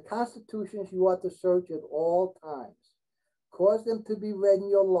the constitutions you ought to search at all times. Cause them to be read in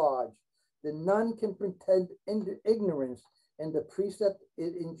your lodge, that none can pretend ignorance in the precept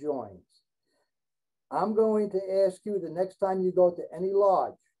it enjoins. I'm going to ask you the next time you go to any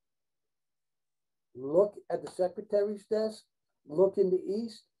lodge, look at the secretary's desk, look in the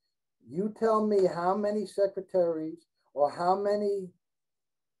east. You tell me how many secretaries or how many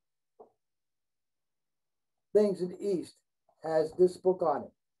things in the east has this book on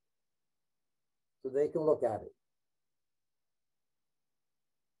it, so they can look at it.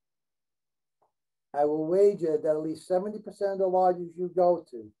 I will wager that at least 70% of the lodges you go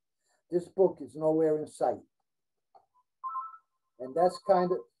to, this book is nowhere in sight. And that's kind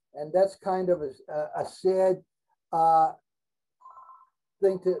of a sad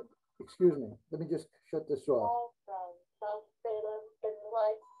thing to, excuse me, let me just shut this off.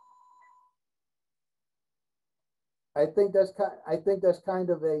 I think that's kind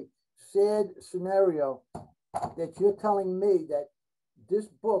of a sad scenario that you're telling me that this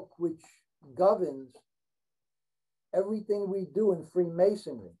book, which governs everything we do in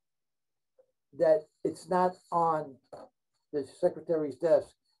Freemasonry, that it's not on the secretary's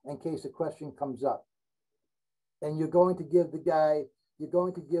desk in case a question comes up. And you're going to give the guy, you're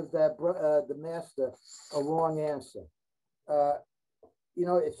going to give that the master a wrong answer. You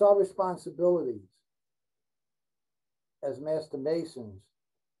know, it's our responsibilities as Master Masons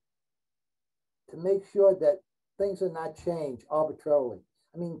to make sure that things are not changed arbitrarily.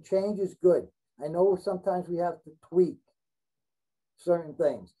 I mean, change is good. I know sometimes we have to tweak certain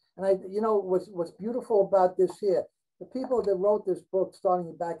things. And you know, what's beautiful about this here, the people that wrote this book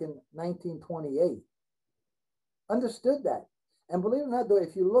starting back in 1928 understood that. And believe it or not, though,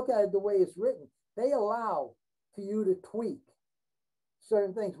 if you look at it the way it's written, they allow for you to tweak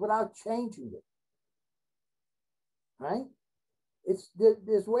certain things without changing it. Right?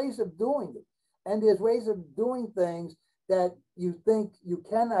 There's ways of doing it. And there's ways of doing things that you think you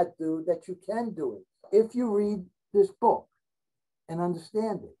cannot do, that you can do it if you read this book and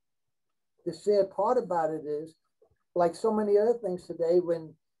understand it. The sad part about it is, like so many other things today,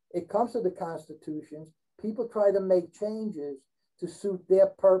 when it comes to the constitutions, people try to make changes to suit their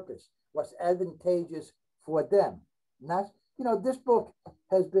purpose, what's advantageous for them. Not, you know, this book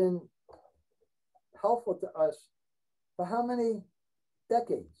has been helpful to us for how many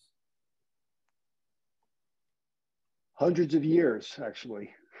decades? Hundreds of years,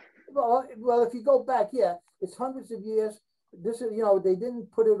 actually. Well, if you go back, yeah, it's hundreds of years. This is, you know, they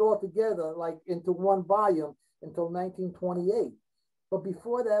didn't put it all together like into one volume until 1928. But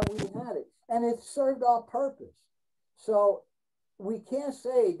before that, we had it. And it served our purpose. So we can't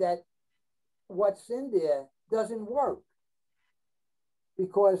say that what's in there doesn't work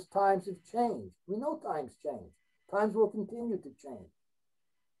because times have changed. We know times change. Times will continue to change.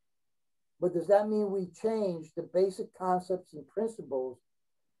 But does that mean we change the basic concepts and principles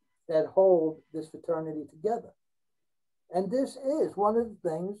that hold this fraternity together? And this is one of the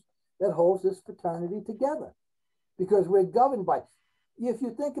things that holds this fraternity together, because we're governed by, if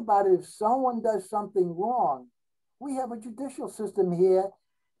you think about it, if someone does something wrong, we have a judicial system here.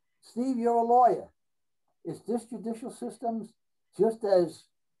 Steve, you're a lawyer. Is this judicial system just as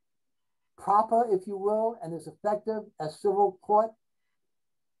proper, if you will, and as effective as civil court?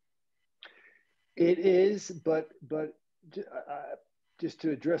 It is, but just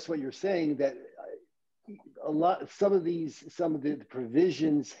to address what you're saying, that some of the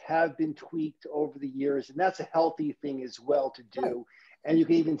provisions have been tweaked over the years, and that's a healthy thing as well to do. Right. And you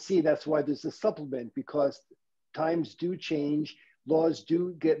can even see that's why there's a supplement, because times do change, laws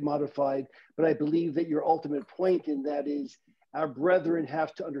do get modified. But I believe that your ultimate point in that is our brethren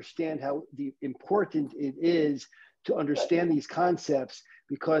have to understand how important it is to understand these concepts,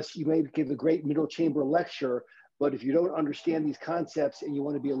 because you may give a great middle chamber lecture, but if you don't understand these concepts and you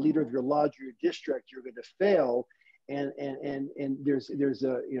want to be a leader of your lodge or your district, you're going to fail. And there's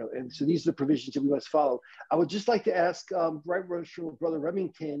a, you know, and so these are the provisions that we must follow. I would just like to ask Right Reverend Brother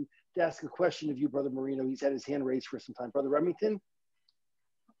Remington to ask a question of you, Brother Marino. He's had his hand raised for some time. Brother Remington?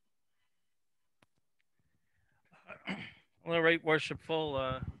 Well, right,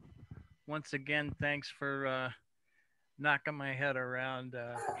 Worshipful. Once again, thanks for knocking my head around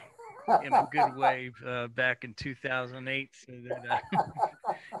in a good way back in 2008. So that,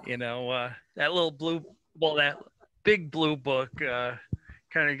 you know, that little blue, well, that big blue book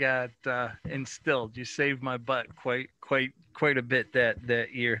kind of got instilled. You saved my butt quite a bit that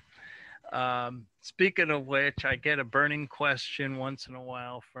year. Speaking of which, I get a burning question once in a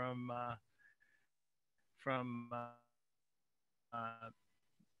while from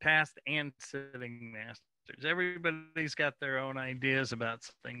past and sitting masters. Everybody's got their own ideas about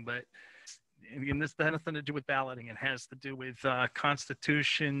something, but and this has nothing to do with balloting. It has to do with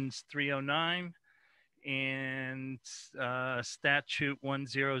Constitutions 309 and Statute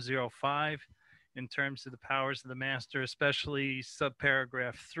 1005 in terms of the powers of the master, especially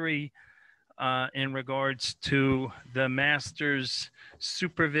subparagraph 3 in regards to the master's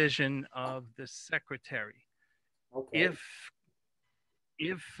supervision of the secretary. Okay.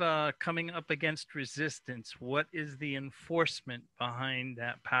 If coming up against resistance, what is the enforcement behind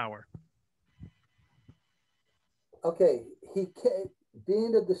that power? Okay,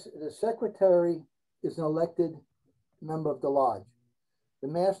 being that the secretary is an elected member of the lodge, the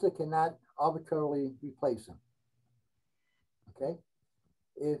master cannot arbitrarily replace him. Okay,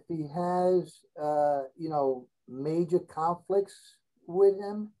 if he has you know, major conflicts with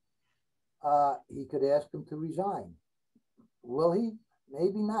him, he could ask him to resign. Will he?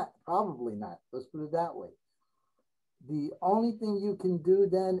 Maybe not, probably not. Let's put it that way. The only thing you can do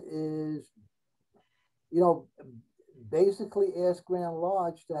then is, you know, basically ask Grand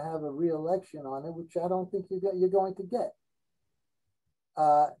Lodge to have a re-election on it, which I don't think you're going to get.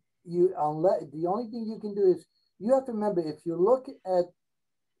 The only thing you can do is, you have to remember, if you look at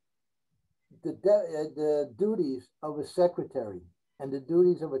the duties of a secretary and the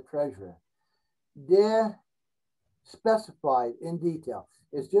duties of a treasurer, they're specified in detail.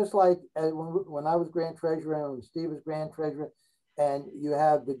 It's just like when I was Grand Treasurer and when Steve was Grand Treasurer, and you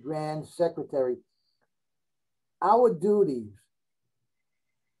have the Grand Secretary. Our duties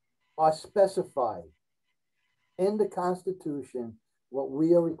are specified in the Constitution, what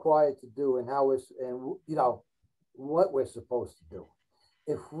we are required to do and how and you know, what we're supposed to do.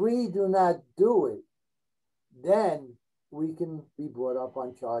 If we do not do it, then we can be brought up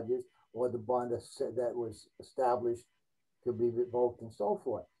on charges, or the bond that was established could be revoked and so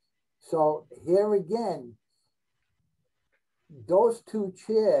forth. So here again, those two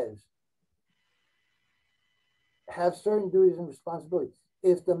chairs have certain duties and responsibilities.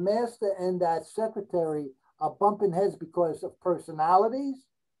 If the master and that secretary are bumping heads because of personalities,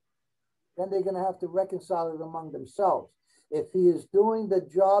 then they're going to have to reconcile it among themselves. If he is doing the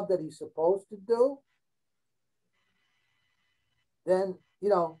job that he's supposed to do, then, you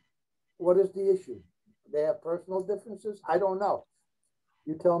know, what is the issue? They have personal differences? I don't know.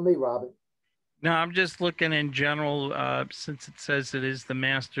 You tell me, Robert. No, I'm just looking in general, since it says it is the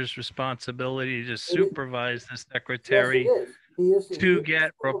master's responsibility to supervise the secretary. Yes, it is. To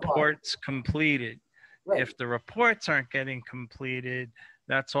get reports completed. Right. If the reports aren't getting completed,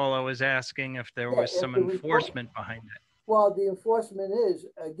 that's all I was asking, if there was some enforcement behind it. Well, the enforcement is,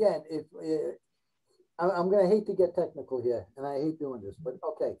 again, if I'm going to hate to get technical here, and I hate doing this, but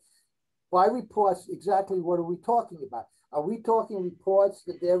okay. By reports, exactly what are we talking about? Are we talking reports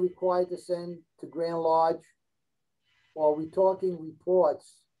that they're required to send to Grand Lodge? Or are we talking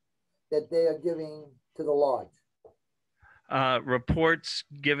reports that they are giving to the lodge? Reports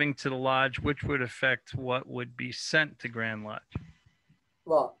giving to the lodge, which would affect what would be sent to Grand Lodge.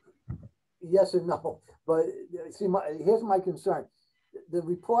 Well, yes and no. But see, here's my concern. The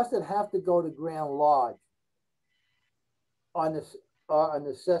reports that have to go to Grand Lodge on this are a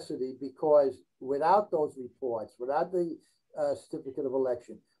necessity, because without those reports, without the certificate of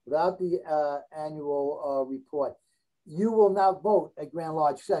election, without the annual report, you will not vote at Grand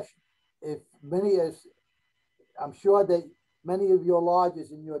Lodge session. If many as, I'm sure that many of your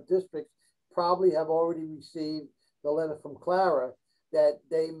lodges in your districts probably have already received the letter from Clara that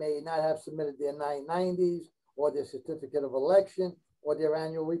they may not have submitted their 990s or their certificate of election or their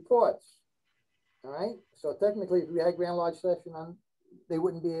annual reports. All right. So technically, if we had Grand Lodge session on, they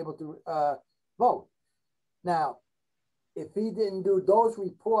wouldn't be able to vote. Now, if he didn't do those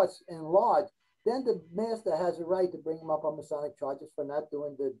reports in Lodge, then the master has a right to bring him up on Masonic charges for not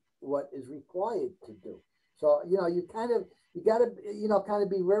doing what is required to do. So, you know, you got to, you know, kind of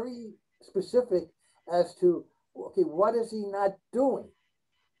be very specific as to, okay, what is he not doing?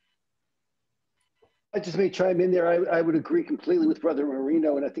 I just may chime in there. I would agree completely with Brother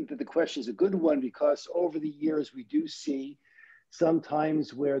Marino, and I think that the question is a good one because over the years we do see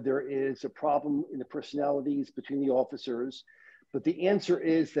sometimes where there is a problem in the personalities between the officers, but the answer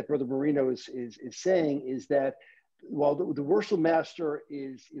is that Brother Marino is saying is that while the worship master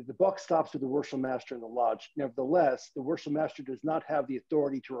is the buck stops with the worship master in the lodge, nevertheless, the worship master does not have the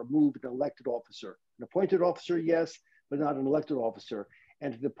authority to remove an elected officer. An appointed officer, yes, but not an elected officer.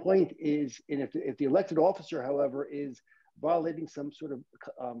 And the point is, and if the elected officer, however, is violating some sort of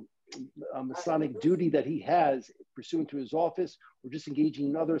Masonic duty that he has pursuant to his office, or just engaging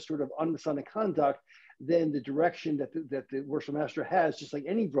in other sort of un-Masonic conduct, then the direction that the worship master has, just like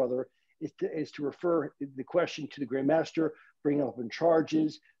any brother, is to refer the question to the Grand Master, bring up in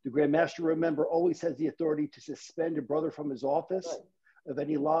charges. The Grand Master, remember, always has the authority to suspend a brother from his office of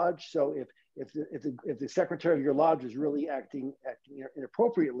any lodge. So if the secretary of your lodge is really acting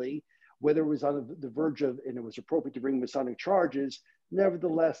inappropriately, whether it was on the verge of, and it was appropriate to bring Masonic charges,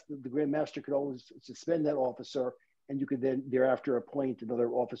 nevertheless, the Grand Master could always suspend that officer, and you could then thereafter appoint another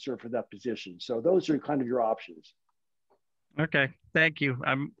officer for that position. So those are kind of your options. Okay, thank you.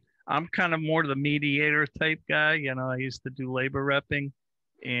 I'm kind of more the mediator type guy. You know, I used to do labor repping,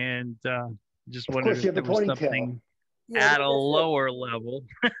 and just wondered if there was something at a lower level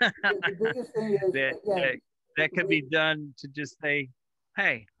The biggest thing is, that could be done to just say,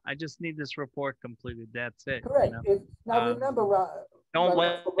 hey, I just need this report completed. That's it. correct. You know? Now remember, don't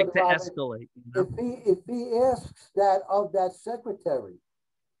like to escalate. You know? If he asks that of that secretary,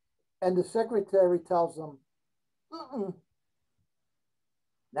 and the secretary tells him,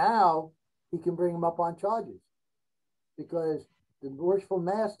 now he can bring him up on charges, because the worshipful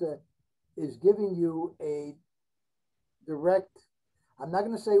master is giving you a direct, I'm not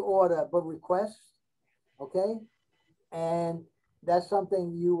going to say order, but request, okay? And that's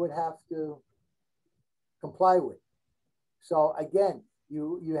something you would have to comply with. So again,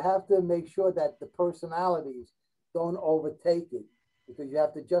 you have to make sure that the personalities don't overtake it, because you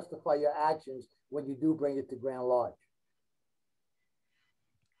have to justify your actions when you do bring it to Grand Lodge.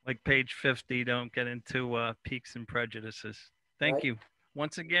 Like page 50, don't get into peaks and prejudices. Thank you.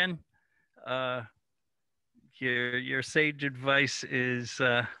 Once again, your sage advice is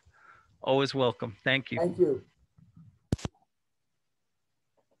always welcome. Thank you. Thank you.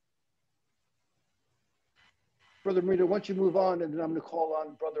 Brother Marino, why don't you move on, and then I'm going to call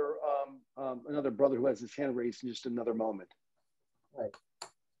on brother, another brother who has his hand raised in just another moment. Right.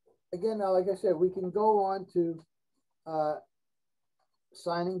 Again, now, like I said, we can go on to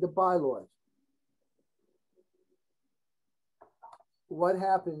signing the bylaws. What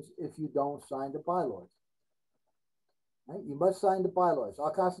happens if you don't sign the bylaws? Right? You must sign the bylaws.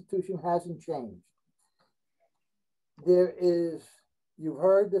 Our Constitution hasn't changed. There is, you've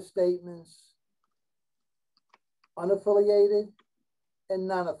heard the statements, unaffiliated and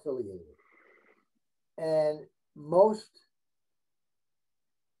non-affiliated. And most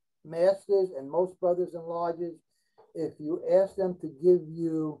masters and most brothers and lodges, if you ask them to give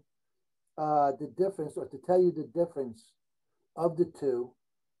you the difference, or to tell you the difference of the two,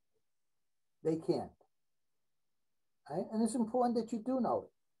 they can't. Right? And it's important that you do know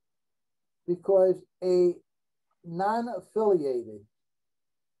it, because a non-affiliated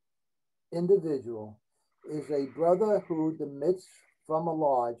individual is a brother who demits from a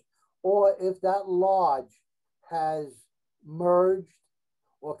lodge, or if that lodge has merged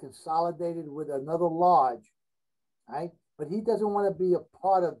or consolidated with another lodge, right? But he doesn't want to be a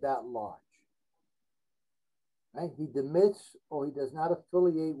part of that lodge, right? He demits, or he does not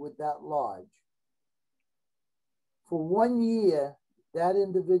affiliate with that lodge. For 1 year, that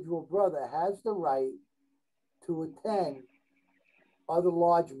individual brother has the right to attend other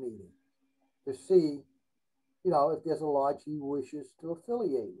lodge meetings to see, you know, if there's a lodge he wishes to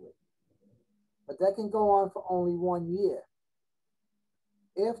affiliate with. But that can go on for only 1 year.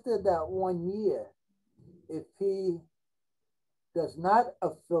 After that 1 year, if he does not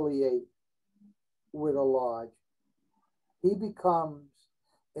affiliate with a lodge, he becomes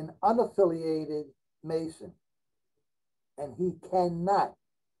an unaffiliated Mason, and he cannot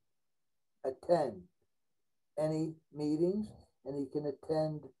attend any meetings, and he can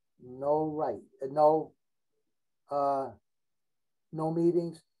attend no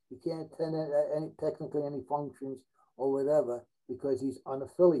meetings. He can't attend technically any functions or whatever, because he's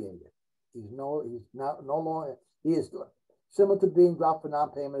unaffiliated. He's no longer. He is similar to being dropped for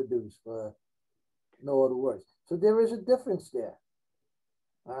non-payment of dues, for no other words. So there is a difference there.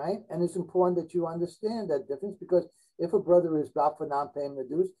 All right, and it's important that you understand that difference, because if a brother is dropped for non-payment of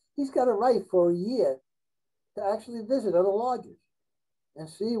dues, he's got a right for a year to actually visit other lodges and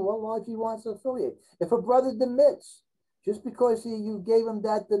see what lodge he wants to affiliate. If a brother demits, just because you gave him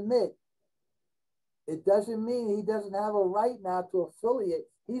that demit, it doesn't mean he doesn't have a right now to affiliate.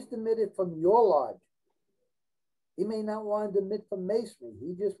 He's demitted from your lodge. He may not want to demit from Masonry.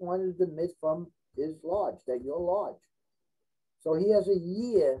 He just wanted to demit from his lodge, your lodge. So he has a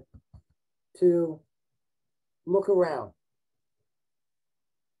year to look around.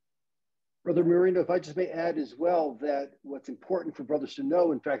 Brother Marino, if I just may add as well, that what's important for brothers to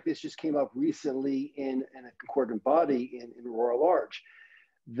know, in fact, this just came up recently in a concordant body in Royal Arch,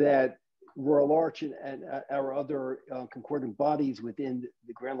 that Royal Arch and our other concordant bodies within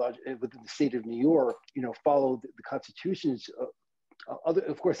the Grand Lodge, within the state of New York, follow the constitutions.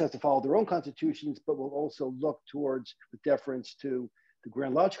 Of course, has to follow their own constitutions, but will also look towards the deference to the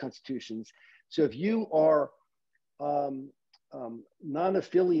Grand Lodge constitutions. So if you are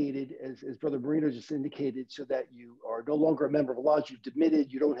non-affiliated, as Brother Marino just indicated, so that you are no longer a member of a lodge, you've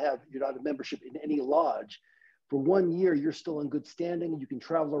demitted, you're not a membership in any lodge, for 1 year, you're still in good standing. You can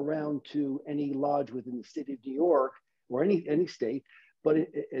travel around to any lodge within the state of New York or any state, but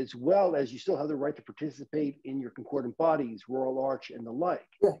as well as you still have the right to participate in your concordant bodies, Royal Arch and the like.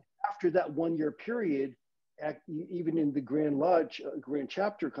 Yeah. After that 1 year period, even in the Grand Lodge, Grand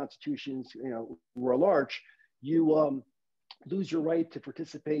Chapter constitutions, Royal Arch, you lose your right to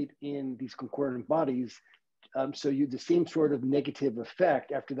participate in these concordant bodies. So the same sort of negative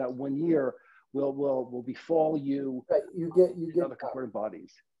effect after that 1 year will befall you. Right. You get other concordant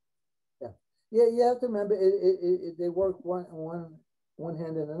bodies. Yeah. You have to remember they work one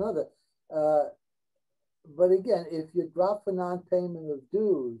hand in another. But again, if you drop for non-payment of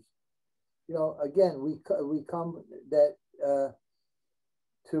dues, again we come that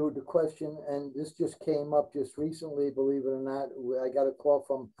to the question, and this just came up just recently. Believe it or not, I got a call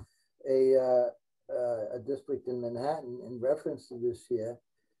from a district in Manhattan in reference to this here.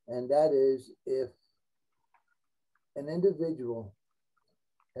 And that is, if an individual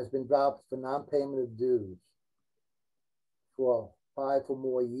has been dropped for non-payment of dues for 5 or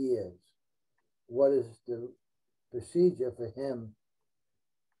more years, what is the procedure for him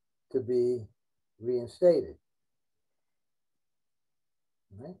to be reinstated?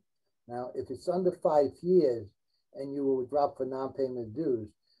 Right? Now, if it's under 5 years and you were dropped for non-payment of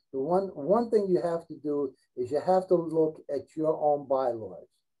dues, the one thing you have to do is you have to look at your own bylaws.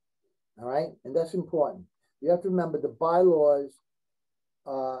 All right, and that's important. You have to remember the bylaws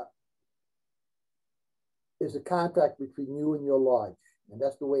is a contract between you and your lodge, and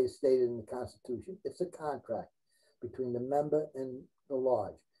that's the way it's stated in the Constitution. It's a contract between the member and the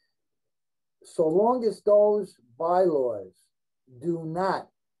lodge. So long as those bylaws do not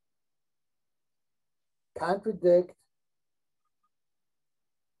contradict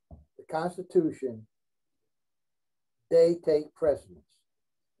the Constitution, they take precedence.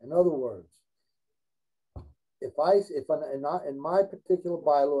 In other words, in my particular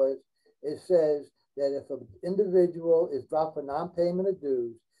bylaws, it says that if an individual is dropped for non-payment of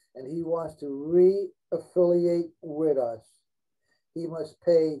dues and he wants to re-affiliate with us, he must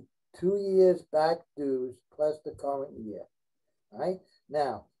pay 2 years back dues plus the current year. All right?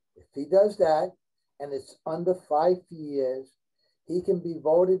 Now, if he does that and it's under 5 years, he can be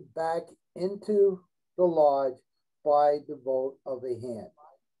voted back into the lodge by the vote of a hand.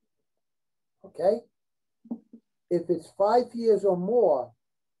 Okay? If it's 5 years or more,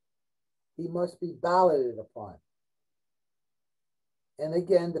 he must be balloted upon. And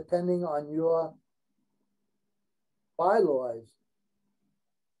again, depending on your bylaws,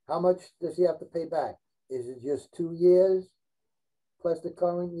 how much does he have to pay back? Is it just 2 years plus the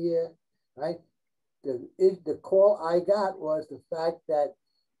current year? Right? The call I got was the fact that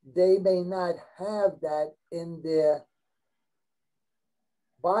they may not have that in their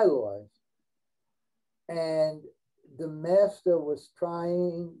bylaws. And the master was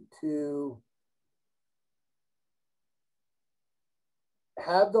trying to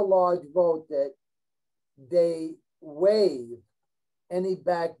have the lodge vote that they waive any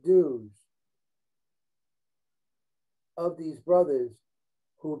back dues of these brothers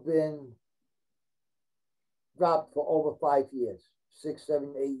who've been dropped for over 5 years, 6,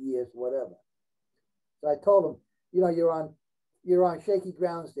 7, 8 years, whatever. So I told him, you know, you're on shaky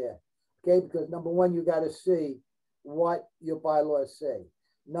grounds there, okay? Because number one, you got to see what your bylaws say.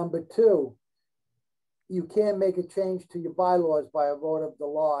 Number two, you can't make a change to your bylaws by a vote of the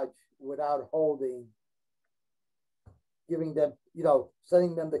lodge without giving them, you know,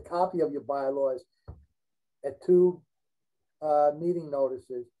 sending them the copy of your bylaws at 2 meeting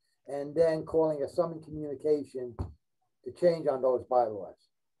notices, and then calling a summons communication to change on those bylaws.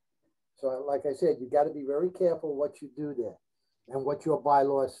 So like I said, you got to be very careful what you do there and what your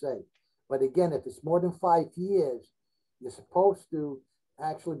bylaws say. But again, if it's more than 5 years, you're supposed to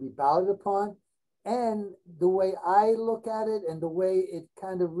actually be balloted upon. And the way I look at it and the way it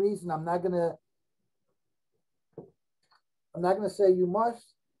kind of reason, I'm not gonna say you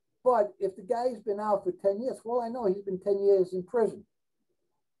must, but if the guy's been out for 10 years, well, I know he's been 10 years in prison.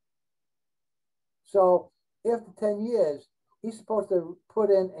 So after 10 years, he's supposed to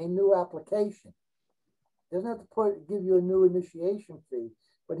put in a new application. He doesn't have to give you a new initiation fee,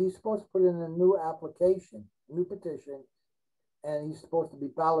 but he's supposed to put in a new application, a new petition, and he's supposed to be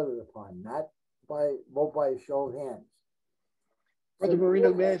balloted upon, not vote by a show of hands. Brother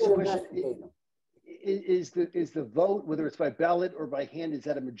Marino, may I ask a question? Is the vote, whether it's by ballot or by hand, is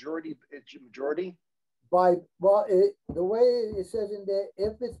that a majority? The way it says in there,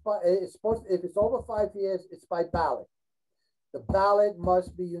 if it's over 5 years, it's by ballot. The ballot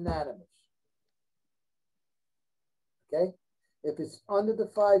must be unanimous. Okay, if it's under the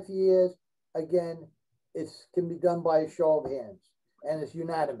 5 years, again, it can be done by a show of hands, and it's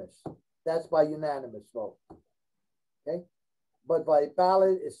unanimous. That's by unanimous vote. Okay, but by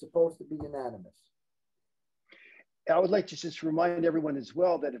ballot, it's supposed to be unanimous. I would like to just remind everyone as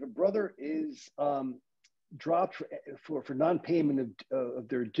well that if a brother is dropped for non-payment of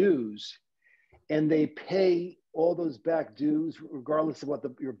their dues, and they pay all those back dues, regardless of what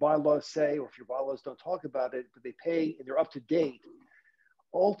your bylaws say, or if your bylaws don't talk about it, but they pay and they're up to date.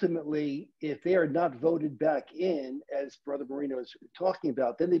 Ultimately, if they are not voted back in, as Brother Marino is talking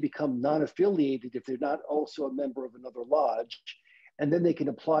about, then they become non-affiliated if they're not also a member of another lodge, and then they can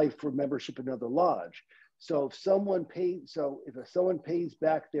apply for membership in another lodge. So if someone pays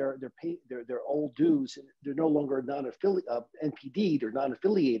back their old dues, they're no longer NPD, they're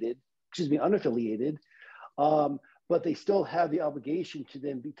unaffiliated, but they still have the obligation to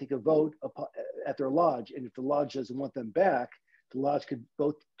then take a vote at their lodge. And if the lodge doesn't want them back, the lodge could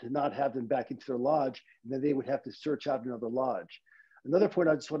vote to not have them back into their lodge, and then they would have to search out another lodge. Another point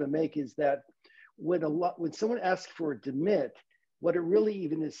I just want to make is that when someone asks for a demit, what it really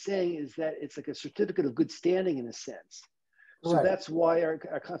even is saying is that it's like a certificate of good standing in a sense. So Right. That's why our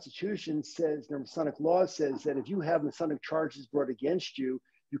Constitution says, our Masonic law says that if you have Masonic charges brought against you,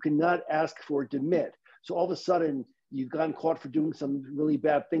 you cannot ask for a demit. So all of a sudden you've gotten caught for doing some really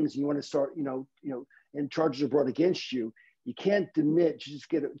bad things, and you want to start, and charges are brought against you. You can't demit, just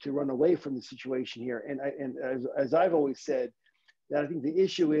get to run away from the situation here. And as I've always said, that I think the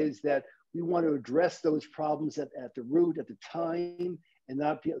issue is that we want to address those problems at the root, at the time, and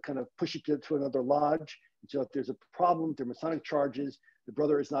not kind of push it to another lodge. And so if there's a problem, there are Masonic charges, the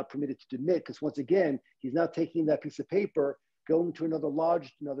brother is not permitted to demit, because once again, he's not taking that piece of paper, going to another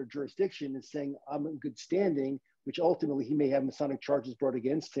lodge, another jurisdiction, and saying, I'm in good standing, which ultimately he may have Masonic charges brought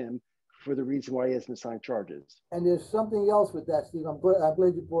against him for the reason why he has Masonic charges. And there's something else with that, Steve. I'm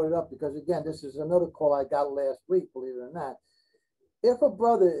glad you brought it up, because again, this is another call I got last week, believe it or not. If a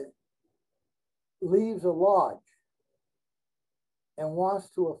brother leaves a lodge and wants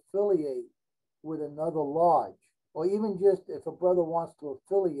to affiliate with another lodge, or even just if a brother wants to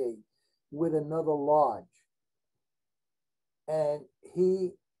affiliate with another lodge, and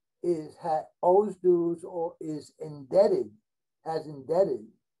he owes dues or is has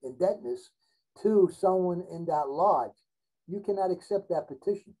indebtedness to someone in that lodge, you cannot accept that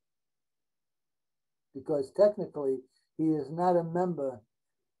petition, because technically he is not a member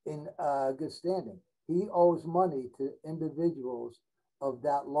in good standing. He owes money to individuals of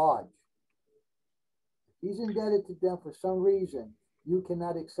that lodge. If he's indebted to them for some reason, you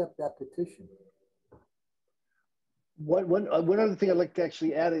cannot accept that petition. One other thing I'd like to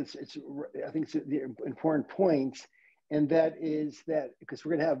actually add is, I think it's the important point, and that is that, because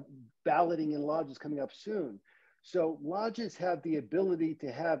we're going to have balloting in lodges coming up soon. So lodges have the ability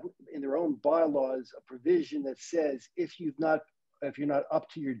to have in their own bylaws a provision that says if you're not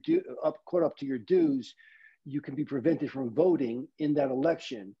caught up to your dues, you can be prevented from voting in that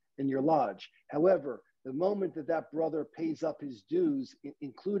election in your lodge. However, The moment that that brother pays up his dues,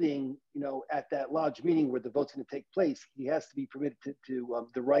 including, at that lodge meeting where the vote's going to take place, he has to be permitted to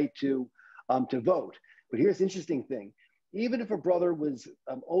the right to vote. But here's the interesting thing. Even if a brother was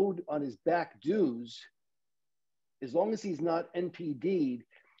owed on his back dues, as long as he's not NPD'd,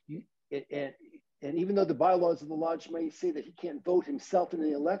 and even though the bylaws of the lodge may say that he can't vote himself in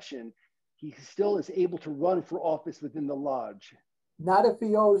the election, he still is able to run for office within the lodge. Not if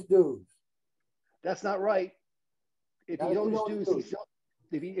he owes dues. That's not right. If he owes dues,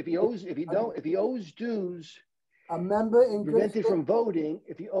 if he owes dues, a member in prevented from voting,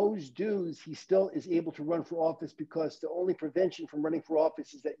 if he owes dues, he still is able to run for office, because the only prevention from running for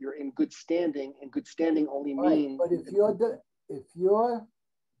office is that you're in good standing, and good standing only means. But if your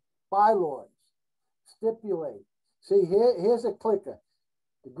bylaws stipulate, see, here's a clicker.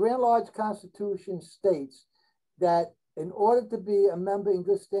 The Grand Lodge Constitution states that in order to be a member in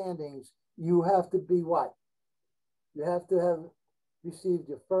good standings, you have to be what? You have to have received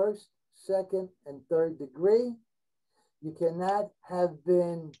your first, second, and third degree. You cannot have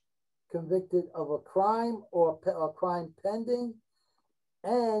been convicted of a crime or a crime pending,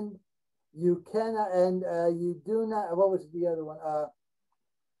 and you cannot, and you do not, what was the other one?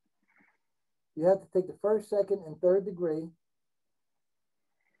 You have to take the first, second, and third degree.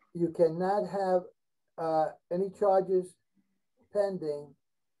 You cannot have any charges pending.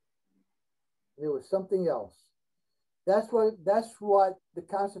 There was something else. That's what the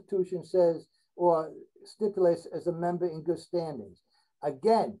Constitution says or stipulates as a member in good standings.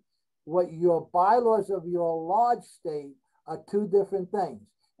 Again, what your bylaws of your lodge state are two different things.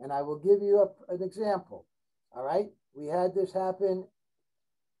 And I will give you an example. All right. We had this happen.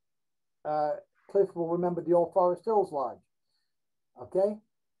 Cliff will remember the Old Forest Hills Lodge. Okay.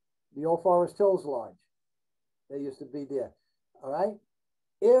 The Old Forest Hills Lodge. They used to be there. All right.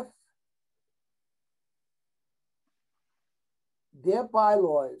 If their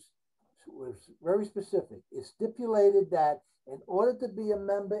bylaws was very specific, it stipulated that in order to be a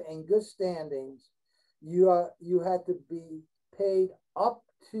member in good standings, you had to be paid up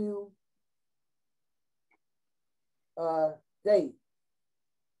to date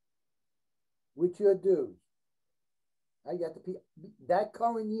with your dues. You have to be that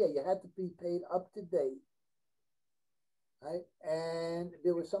current year. You had to be paid up to date, right? And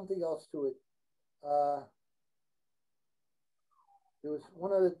there was something else to it. There was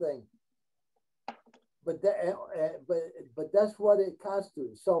one other thing, but that's what it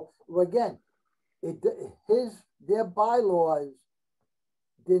constitutes. So again, their bylaws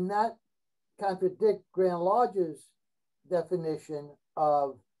did not contradict Grand Lodge's definition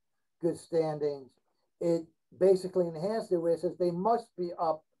of good standings. It basically enhanced it, where it says they must be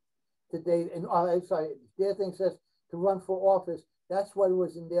up to date. And I'm sorry, their thing says to run for office. That's what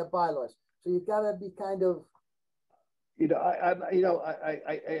was in their bylaws. So you got to be kind of.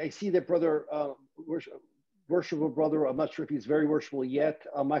 I see that brother, worshipful brother. I'm not sure if he's very worshipful yet.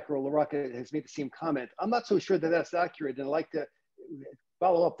 Michael LaRocca has made the same comment. I'm not so sure that that's accurate, and I'd like to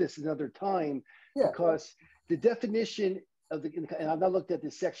follow up this another time, because the definition of and I've not looked at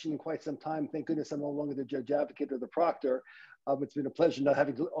this section in quite some time. Thank goodness I'm no longer the judge advocate or the proctor. It's been a pleasure not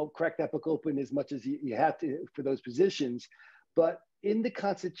having to crack that book open as much as you have to for those positions. But in the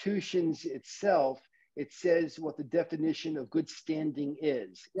Constitutions itself, it says what the definition of good standing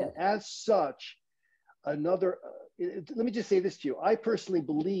is. And as such, let me just say this to you. I personally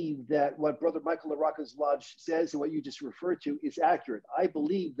believe that what Brother Michael LaRocca's Lodge says and what you just referred to is accurate. I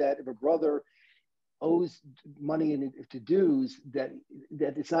believe that if a brother owes money to dues, that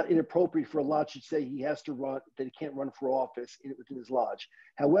it's not inappropriate for a lodge to say he has to run, that he can't run for office within his lodge.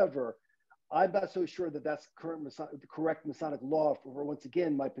 However, I'm not so sure that that's the correct Masonic law. For once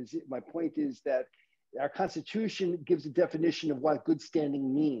again, my point is that our Constitution gives a definition of what good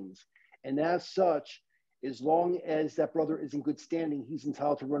standing means. And as such, as long as that brother is in good standing, he's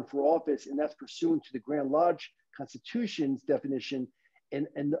entitled to run for office. And that's pursuant to the Grand Lodge Constitution's definition. And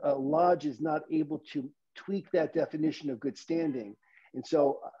a lodge is not able to tweak that definition of good standing. And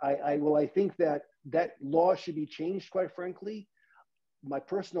so I think that that law should be changed, quite frankly. My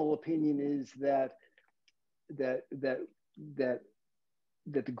personal opinion is that the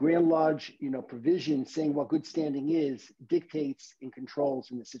Grand Lodge, provision saying what good standing is dictates and controls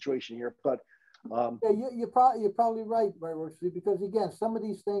in the situation here. But you're probably right, because again, some of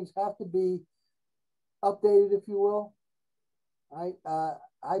these things have to be updated, if you will. Right?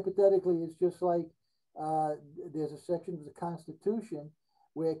 Hypothetically, it's just like there's a section of the Constitution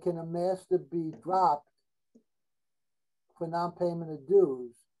where can a master be dropped for non-payment of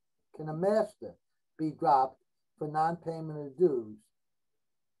dues? Can a master be dropped for non-payment of dues?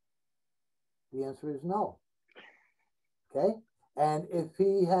 The answer is no. Okay? And if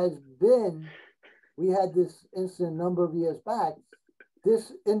he has been, we had this incident a number of years back,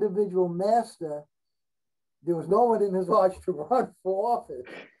 this individual master, there was no one in his lodge to run for office.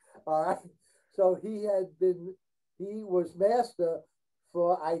 All right. So he was master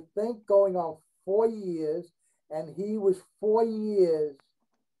for, I think, going on 4 years, and he was 4 years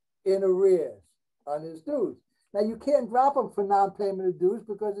in arrears on his dues. Now, you can't drop him for non-payment of dues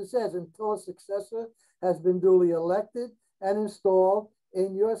because it says until a successor has been duly elected and installed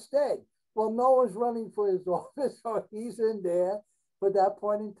in your stead. Well, no one's running for his office, so he's in there for that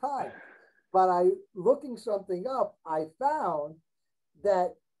point in time. But looking something up, I found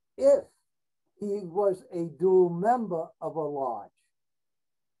that if he was a dual member of a lodge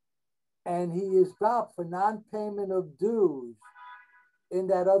and he is dropped for non-payment of dues in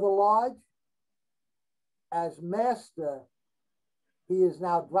that other lodge, as master, he is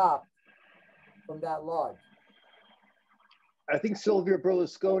now dropped from that lodge. I think Silvio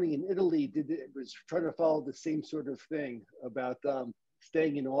Berlusconi in Italy was trying to follow the same sort of thing about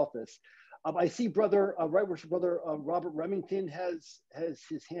staying in office. I see brother, right worship brother Robert Remington has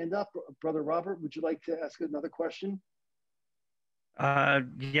his hand up. Brother Robert, would you like to ask another question?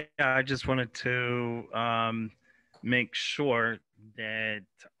 Yeah, I just wanted to make sure that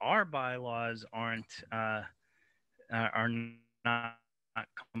our bylaws are not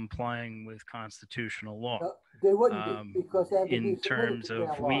complying with constitutional law. No, they wouldn't be, because they have to in be terms to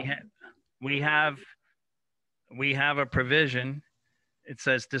of we have a provision. It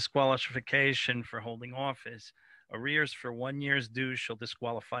says disqualification for holding office. Arrears for 1 year's dues shall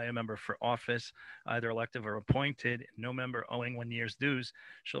disqualify a member for office, either elective or appointed. No member owing 1 year's dues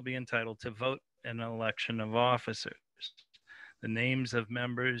shall be entitled to vote in an election of officers. The names of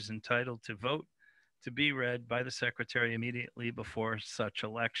members entitled to vote to be read by the secretary immediately before such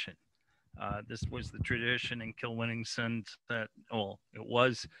election. This was the tradition in Kilwinning Sunset. Well, it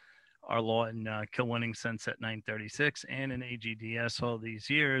was our law in Kilwinning Sunset 936 and in AGDS all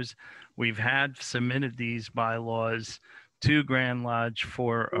these years. We've had submitted these bylaws to Grand Lodge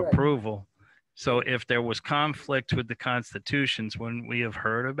for approval. So if there was conflict with the constitutions, wouldn't we have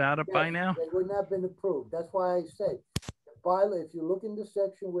heard about it by now? They would not have been approved. That's why I say, if you look in the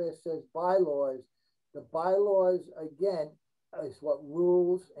section where it says bylaws, the bylaws, again, is what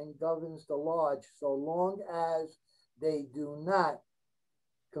rules and governs the lodge, so long as they do not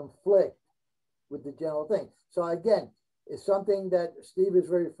conflict with the general thing. So again, it's something that Steve is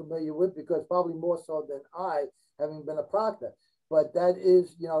very familiar with, because probably more so than I, having been a proctor. But that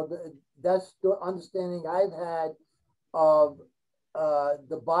is, that's the understanding I've had of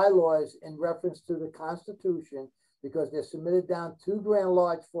the bylaws in reference to the Constitution, because they're submitted down to Grand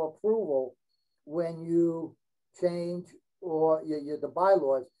Lodge for approval when you change or the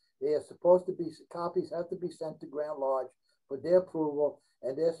bylaws. They are supposed to be, copies have to be sent to Grand Lodge for their approval,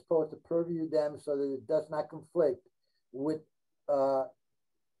 and they're supposed to purview them so that it does not conflict with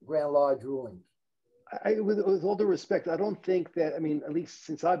Grand Lodge rulings. With all due respect, I don't think that, I mean, at least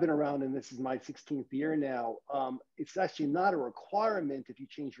since I've been around, and this is my 16th year now, it's actually not a requirement if you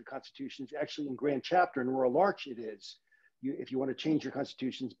change your constitutions. Actually, in Grand Chapter and Royal Arch, it is. If you want to change your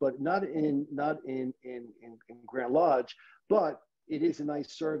constitutions, but not in Grand Lodge. But it is a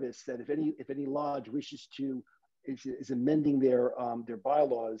nice service that if any lodge wishes to is amending their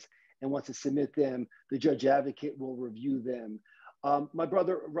bylaws and wants to submit them, the judge advocate will review them. My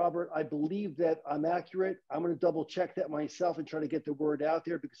brother Robert, I believe that I'm accurate. I'm going to double check that myself and try to get the word out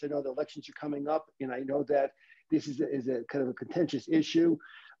there, because I know the elections are coming up, and I know that this is a kind of a contentious issue.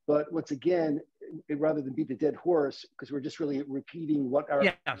 But once again, rather than beat the dead horse, because we're just really repeating what our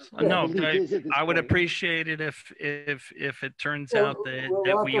belief is. I would appreciate it if it turns out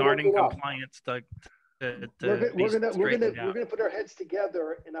that we aren't in compliance. We're gonna put our heads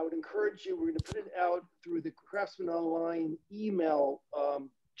together, and I would encourage you. We're gonna put it out through the Craftsman Online email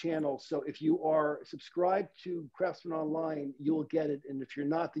channel. So if you are subscribed to Craftsman Online, you'll get it, and if you're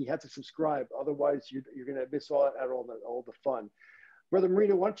not, then you have to subscribe. Otherwise, you're gonna miss all the fun. Brother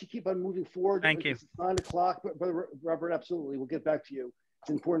Marino, why don't you keep on moving forward? Thank you. It's 9 o'clock, but Brother Robert, absolutely, we'll get back to you. It's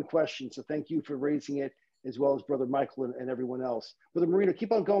an important question, so thank you for raising it, as well as Brother Michael and everyone else. Brother Marino,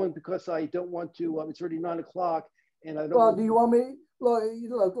 keep on going, because I don't want to, it's already 9 o'clock, and I don't Well, do you want me, look,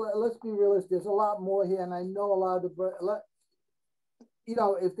 let's be realistic. There's a lot more here, and I know a lot of the,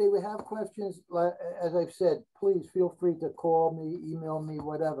 if they would have questions, as I've said, please feel free to call me, email me,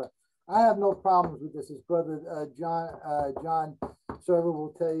 whatever. I have no problems with this. As Brother John Server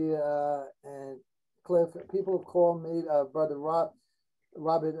will tell you, and Cliff, people have called me, Brother Robert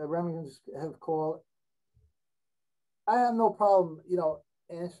Remington have called. I have no problem,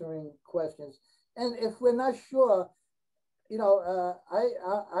 answering questions. And if we're not sure, you know,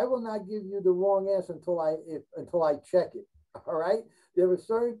 I will not give you the wrong answer until I check it. All right. There are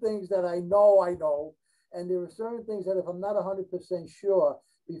certain things that I know, and there are certain things that if I'm not 100% sure,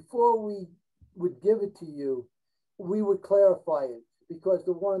 before we would give it to you, we would clarify it. Because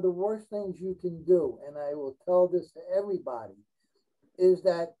one of the worst things you can do, and I will tell this to everybody, is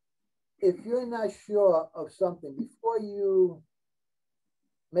that if you're not sure of something, before you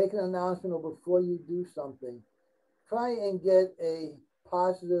make an announcement or before you do something, try and get a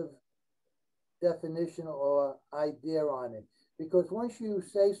positive definition or idea on it. Because once you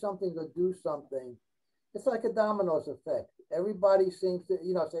say something or do something, it's like a dominoes effect. Everybody seems to,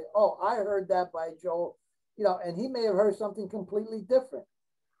 you know, say, oh, I heard that by Joe, you know, and he may have heard something completely different.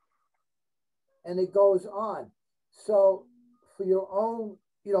 And it goes on. So for your own,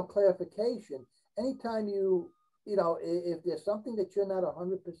 you know, clarification, anytime you know, if there's something that you're not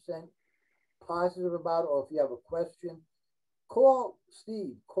 100% positive about, or if you have a question, call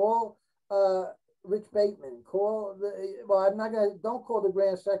Steve, call Rich Bateman, call don't call the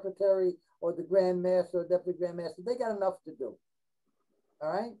Grand Secretary or the Grand Master or Deputy Grand Master. They got enough to do.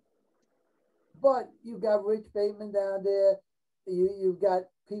 All right. But you've got Rich Bateman down there. You've got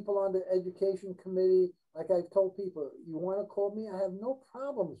people on the education committee. Like I've told people, you want to call me? I have no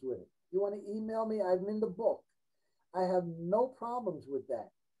problems with it. You want to email me? I'm in the book. I have no problems with that.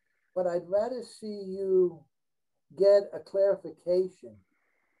 But I'd rather see you get a clarification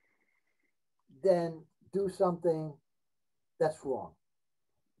than do something that's wrong.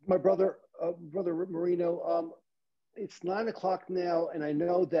 My brother Marino, it's 9 o'clock now, and I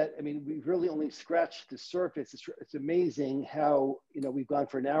know that, I mean, we've really only scratched the surface. It's amazing how, you know, we've gone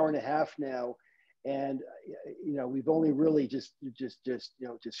for an hour and a half now, and, you know, we've only really just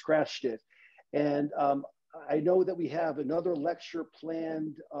scratched it. And I know that we have another lecture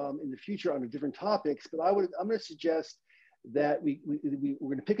planned in the future on different topics, but I'm going to suggest that we're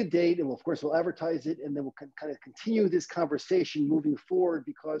going to pick a date, and of course we'll advertise it, and then we'll kind of continue this conversation moving forward,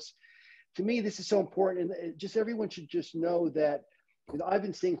 because to me, this is so important. And just everyone should just know that, you know, I've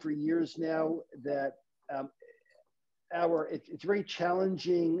been saying for years now that it's very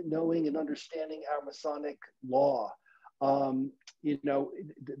challenging knowing and understanding our Masonic law. You know,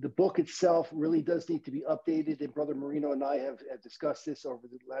 the book itself really does need to be updated, and Brother Marino and I have discussed this over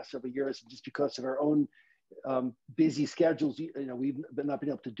the last several years, and just because of our own busy schedules, you know, we've not been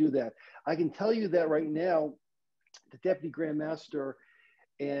able to do that. I can tell you that right now, the Deputy Grand Master,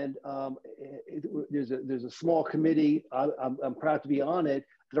 and there's a small committee, I'm proud to be on it,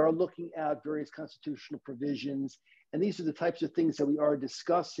 that are looking at various constitutional provisions. And these are the types of things that we are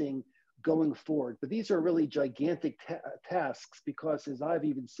discussing going forward. But these are really gigantic tasks, because as I've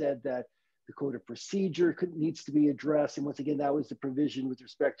even said, that the code of procedure needs to be addressed. And once again, that was the provision with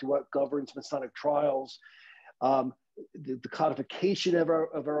respect to what governs Masonic trials. The codification of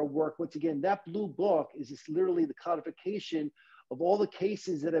our work. Once again, that blue book is just literally the codification of all the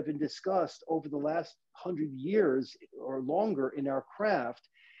cases that have been discussed over the last 100 years or longer in our craft.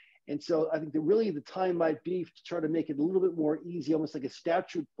 And so I think that really the time might be to try to make it a little bit more easy, almost like a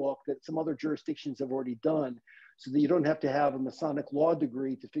statute book that some other jurisdictions have already done, so that you don't have to have a Masonic law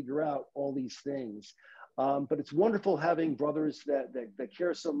degree to figure out all these things. But it's wonderful having brothers that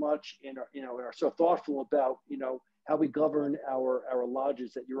care so much and are, you know, are so thoughtful about, you know, how we govern our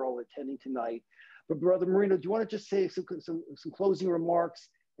lodges that you're all attending tonight. But Brother Marino, do you want to just say some closing remarks,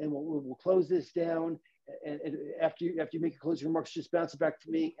 and we'll close this down? And after you make your closing remarks, just bounce it back to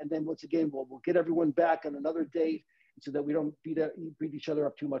me, and then once again we'll get everyone back on another date, so that we don't beat each other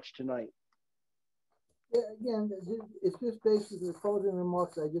up too much tonight. Yeah, again, it's just basically the closing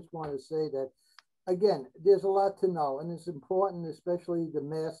remarks. I just want to say that, again, there's a lot to know, and it's important, especially the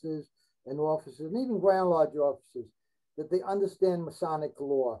masters and officers, and even Grand Lodge officers, that they understand Masonic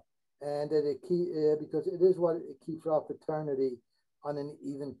law, and that because it is what it keeps our fraternity on an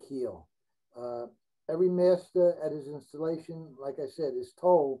even keel. Every master at his installation, like I said, is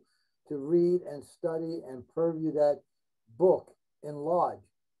told to read and study and purview that book in lodge,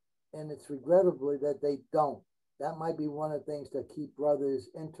 and it's regrettably that they don't. That might be one of the things that keep brothers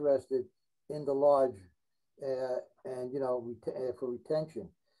interested in the lodge, and, you know, for retention.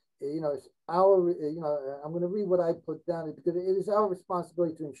 You know, it's our, you know, I'm going to read what I put down, because it is our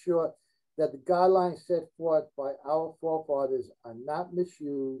responsibility to ensure that the guidelines set forth by our forefathers are not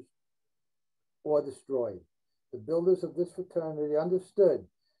misused or destroyed. The builders of this fraternity understood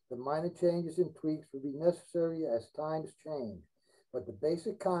the minor changes and tweaks would be necessary as times change, but the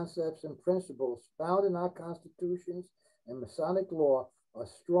basic concepts and principles found in our constitutions and Masonic law are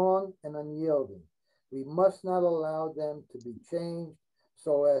strong and unyielding. We must not allow them to be changed,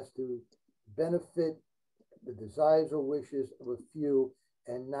 so as to benefit the desires or wishes of a few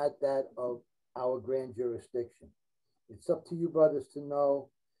and not that of our grand jurisdiction. It's up to you, brothers, to know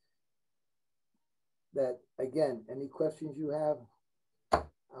that, again, any questions you have,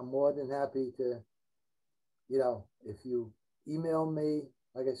 I'm more than happy to, you know, if you email me,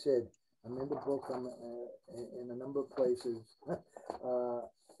 like I said, I'm in the book, I'm in a number of places.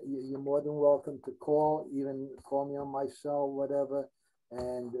 You're more than welcome to call, even call me on my cell, whatever.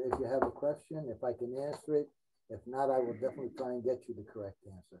 And if you have a question, if I can answer it, if not, I will definitely try and get you the correct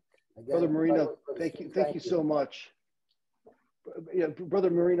answer. Again, Brother Marino, thank you so much. You know, Brother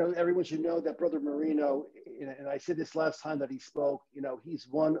Marino, everyone should know that Brother Marino, and I said this last time that he spoke, you know, he's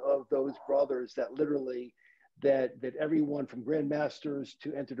one of those brothers that literally, that everyone from grandmasters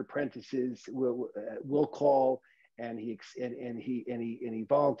to entered apprentices will call, and he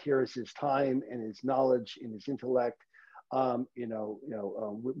volunteers his time and his knowledge and his intellect,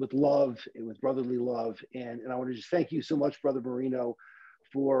 with love, with brotherly love, and I want to just thank you so much, Brother Marino,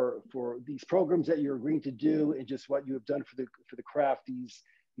 for these programs that you're agreeing to do, and just what you have done for the craft these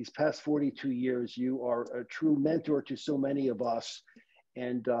past 42 years. You are a true mentor to so many of us,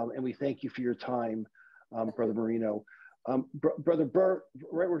 and we thank you for your time, Brother Marino. Brother Bert,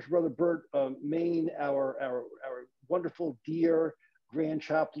 right where's Brother Bert Maine, our wonderful, dear Grand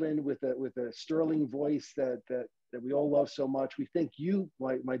Chaplain with a sterling voice that we all love so much. We thank you,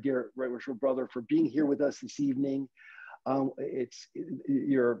 my dear right worshipful brother, for being here with us this evening. It's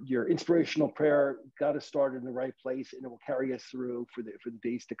your inspirational prayer got us started in the right place, and it will carry us through for the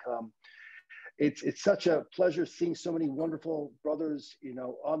days to come. It's such a pleasure seeing so many wonderful brothers, you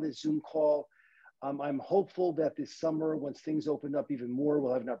know, on this Zoom call. I'm hopeful that this summer, once things open up even more,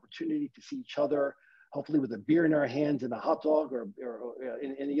 we'll have an opportunity to see each other, hopefully with a beer in our hands and a hot dog or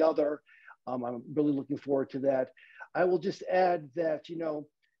in any other. I'm really looking forward to that. I will just add that, you know,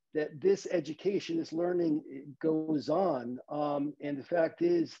 that this education, this learning goes on. And the fact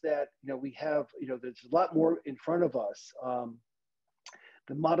is that, you know, we have, you know, there's a lot more in front of us.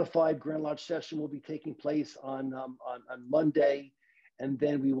 The modified Grand Lodge session will be taking place on Monday, and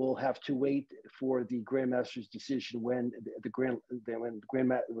then we will have to wait for the Grand Master's decision when the Grand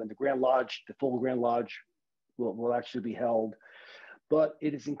Lodge, the full Grand Lodge, will actually be held. But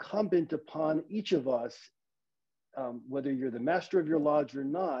it is incumbent upon each of us, whether you're the master of your lodge or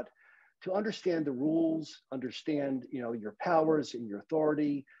not, to understand the rules, understand, you know, your powers and your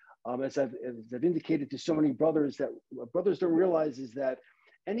authority. As I've indicated to so many brothers, that what brothers don't realize is that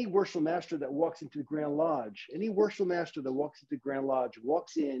any worshipful master that walks into the Grand Lodge,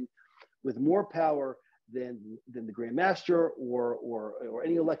 walks in with more power than the Grand Master or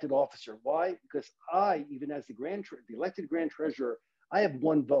any elected officer. Why? Because I, even as the elected Grand Treasurer, I have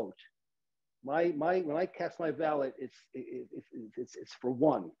one vote. When I cast my ballot, it's for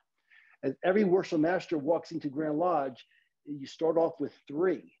one. As every worshipful master walks into Grand Lodge, you start off with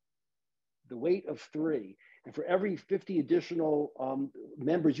 3, the weight of 3. And for every 50 additional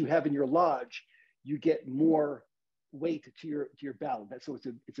members you have in your lodge, you get more weight to your ballot. So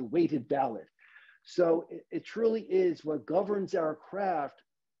it's a weighted ballot. So it truly is what governs our craft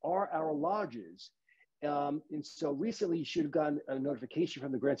are our lodges. And so recently you should have gotten a notification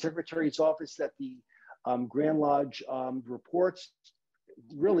from the Grand Secretary's office that the Grand Lodge reports,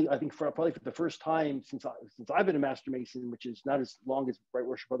 really, I think probably for the first time since I've been a Master Mason, which is not as long as Right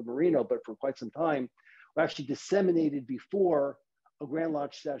Worship Brother Marino, but for quite some time, were actually disseminated before a Grand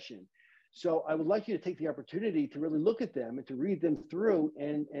Lodge session. So I would like you to take the opportunity to really look at them and to read them through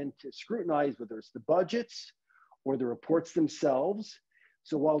and to scrutinize whether it's the budgets or the reports themselves.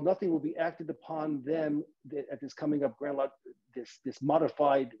 So while nothing will be acted upon them at this coming up Grand Lodge, this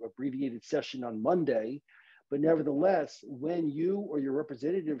modified abbreviated session on Monday, but nevertheless, when you or your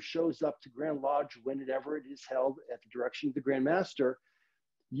representative shows up to Grand Lodge, whenever it is held at the direction of the Grand Master,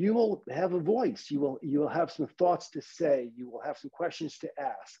 you will have a voice. You will have some thoughts to say. You will have some questions to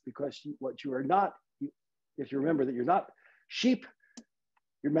ask, because what you are not, if you remember that you're not sheep,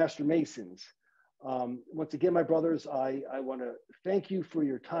 you're Master Masons. Once again, my brothers, I want to thank you for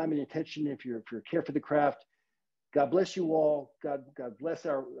your time and attention, and for your care for the craft. God bless you all. God bless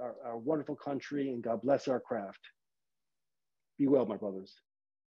our wonderful country, and God bless our craft. Be well, my brothers.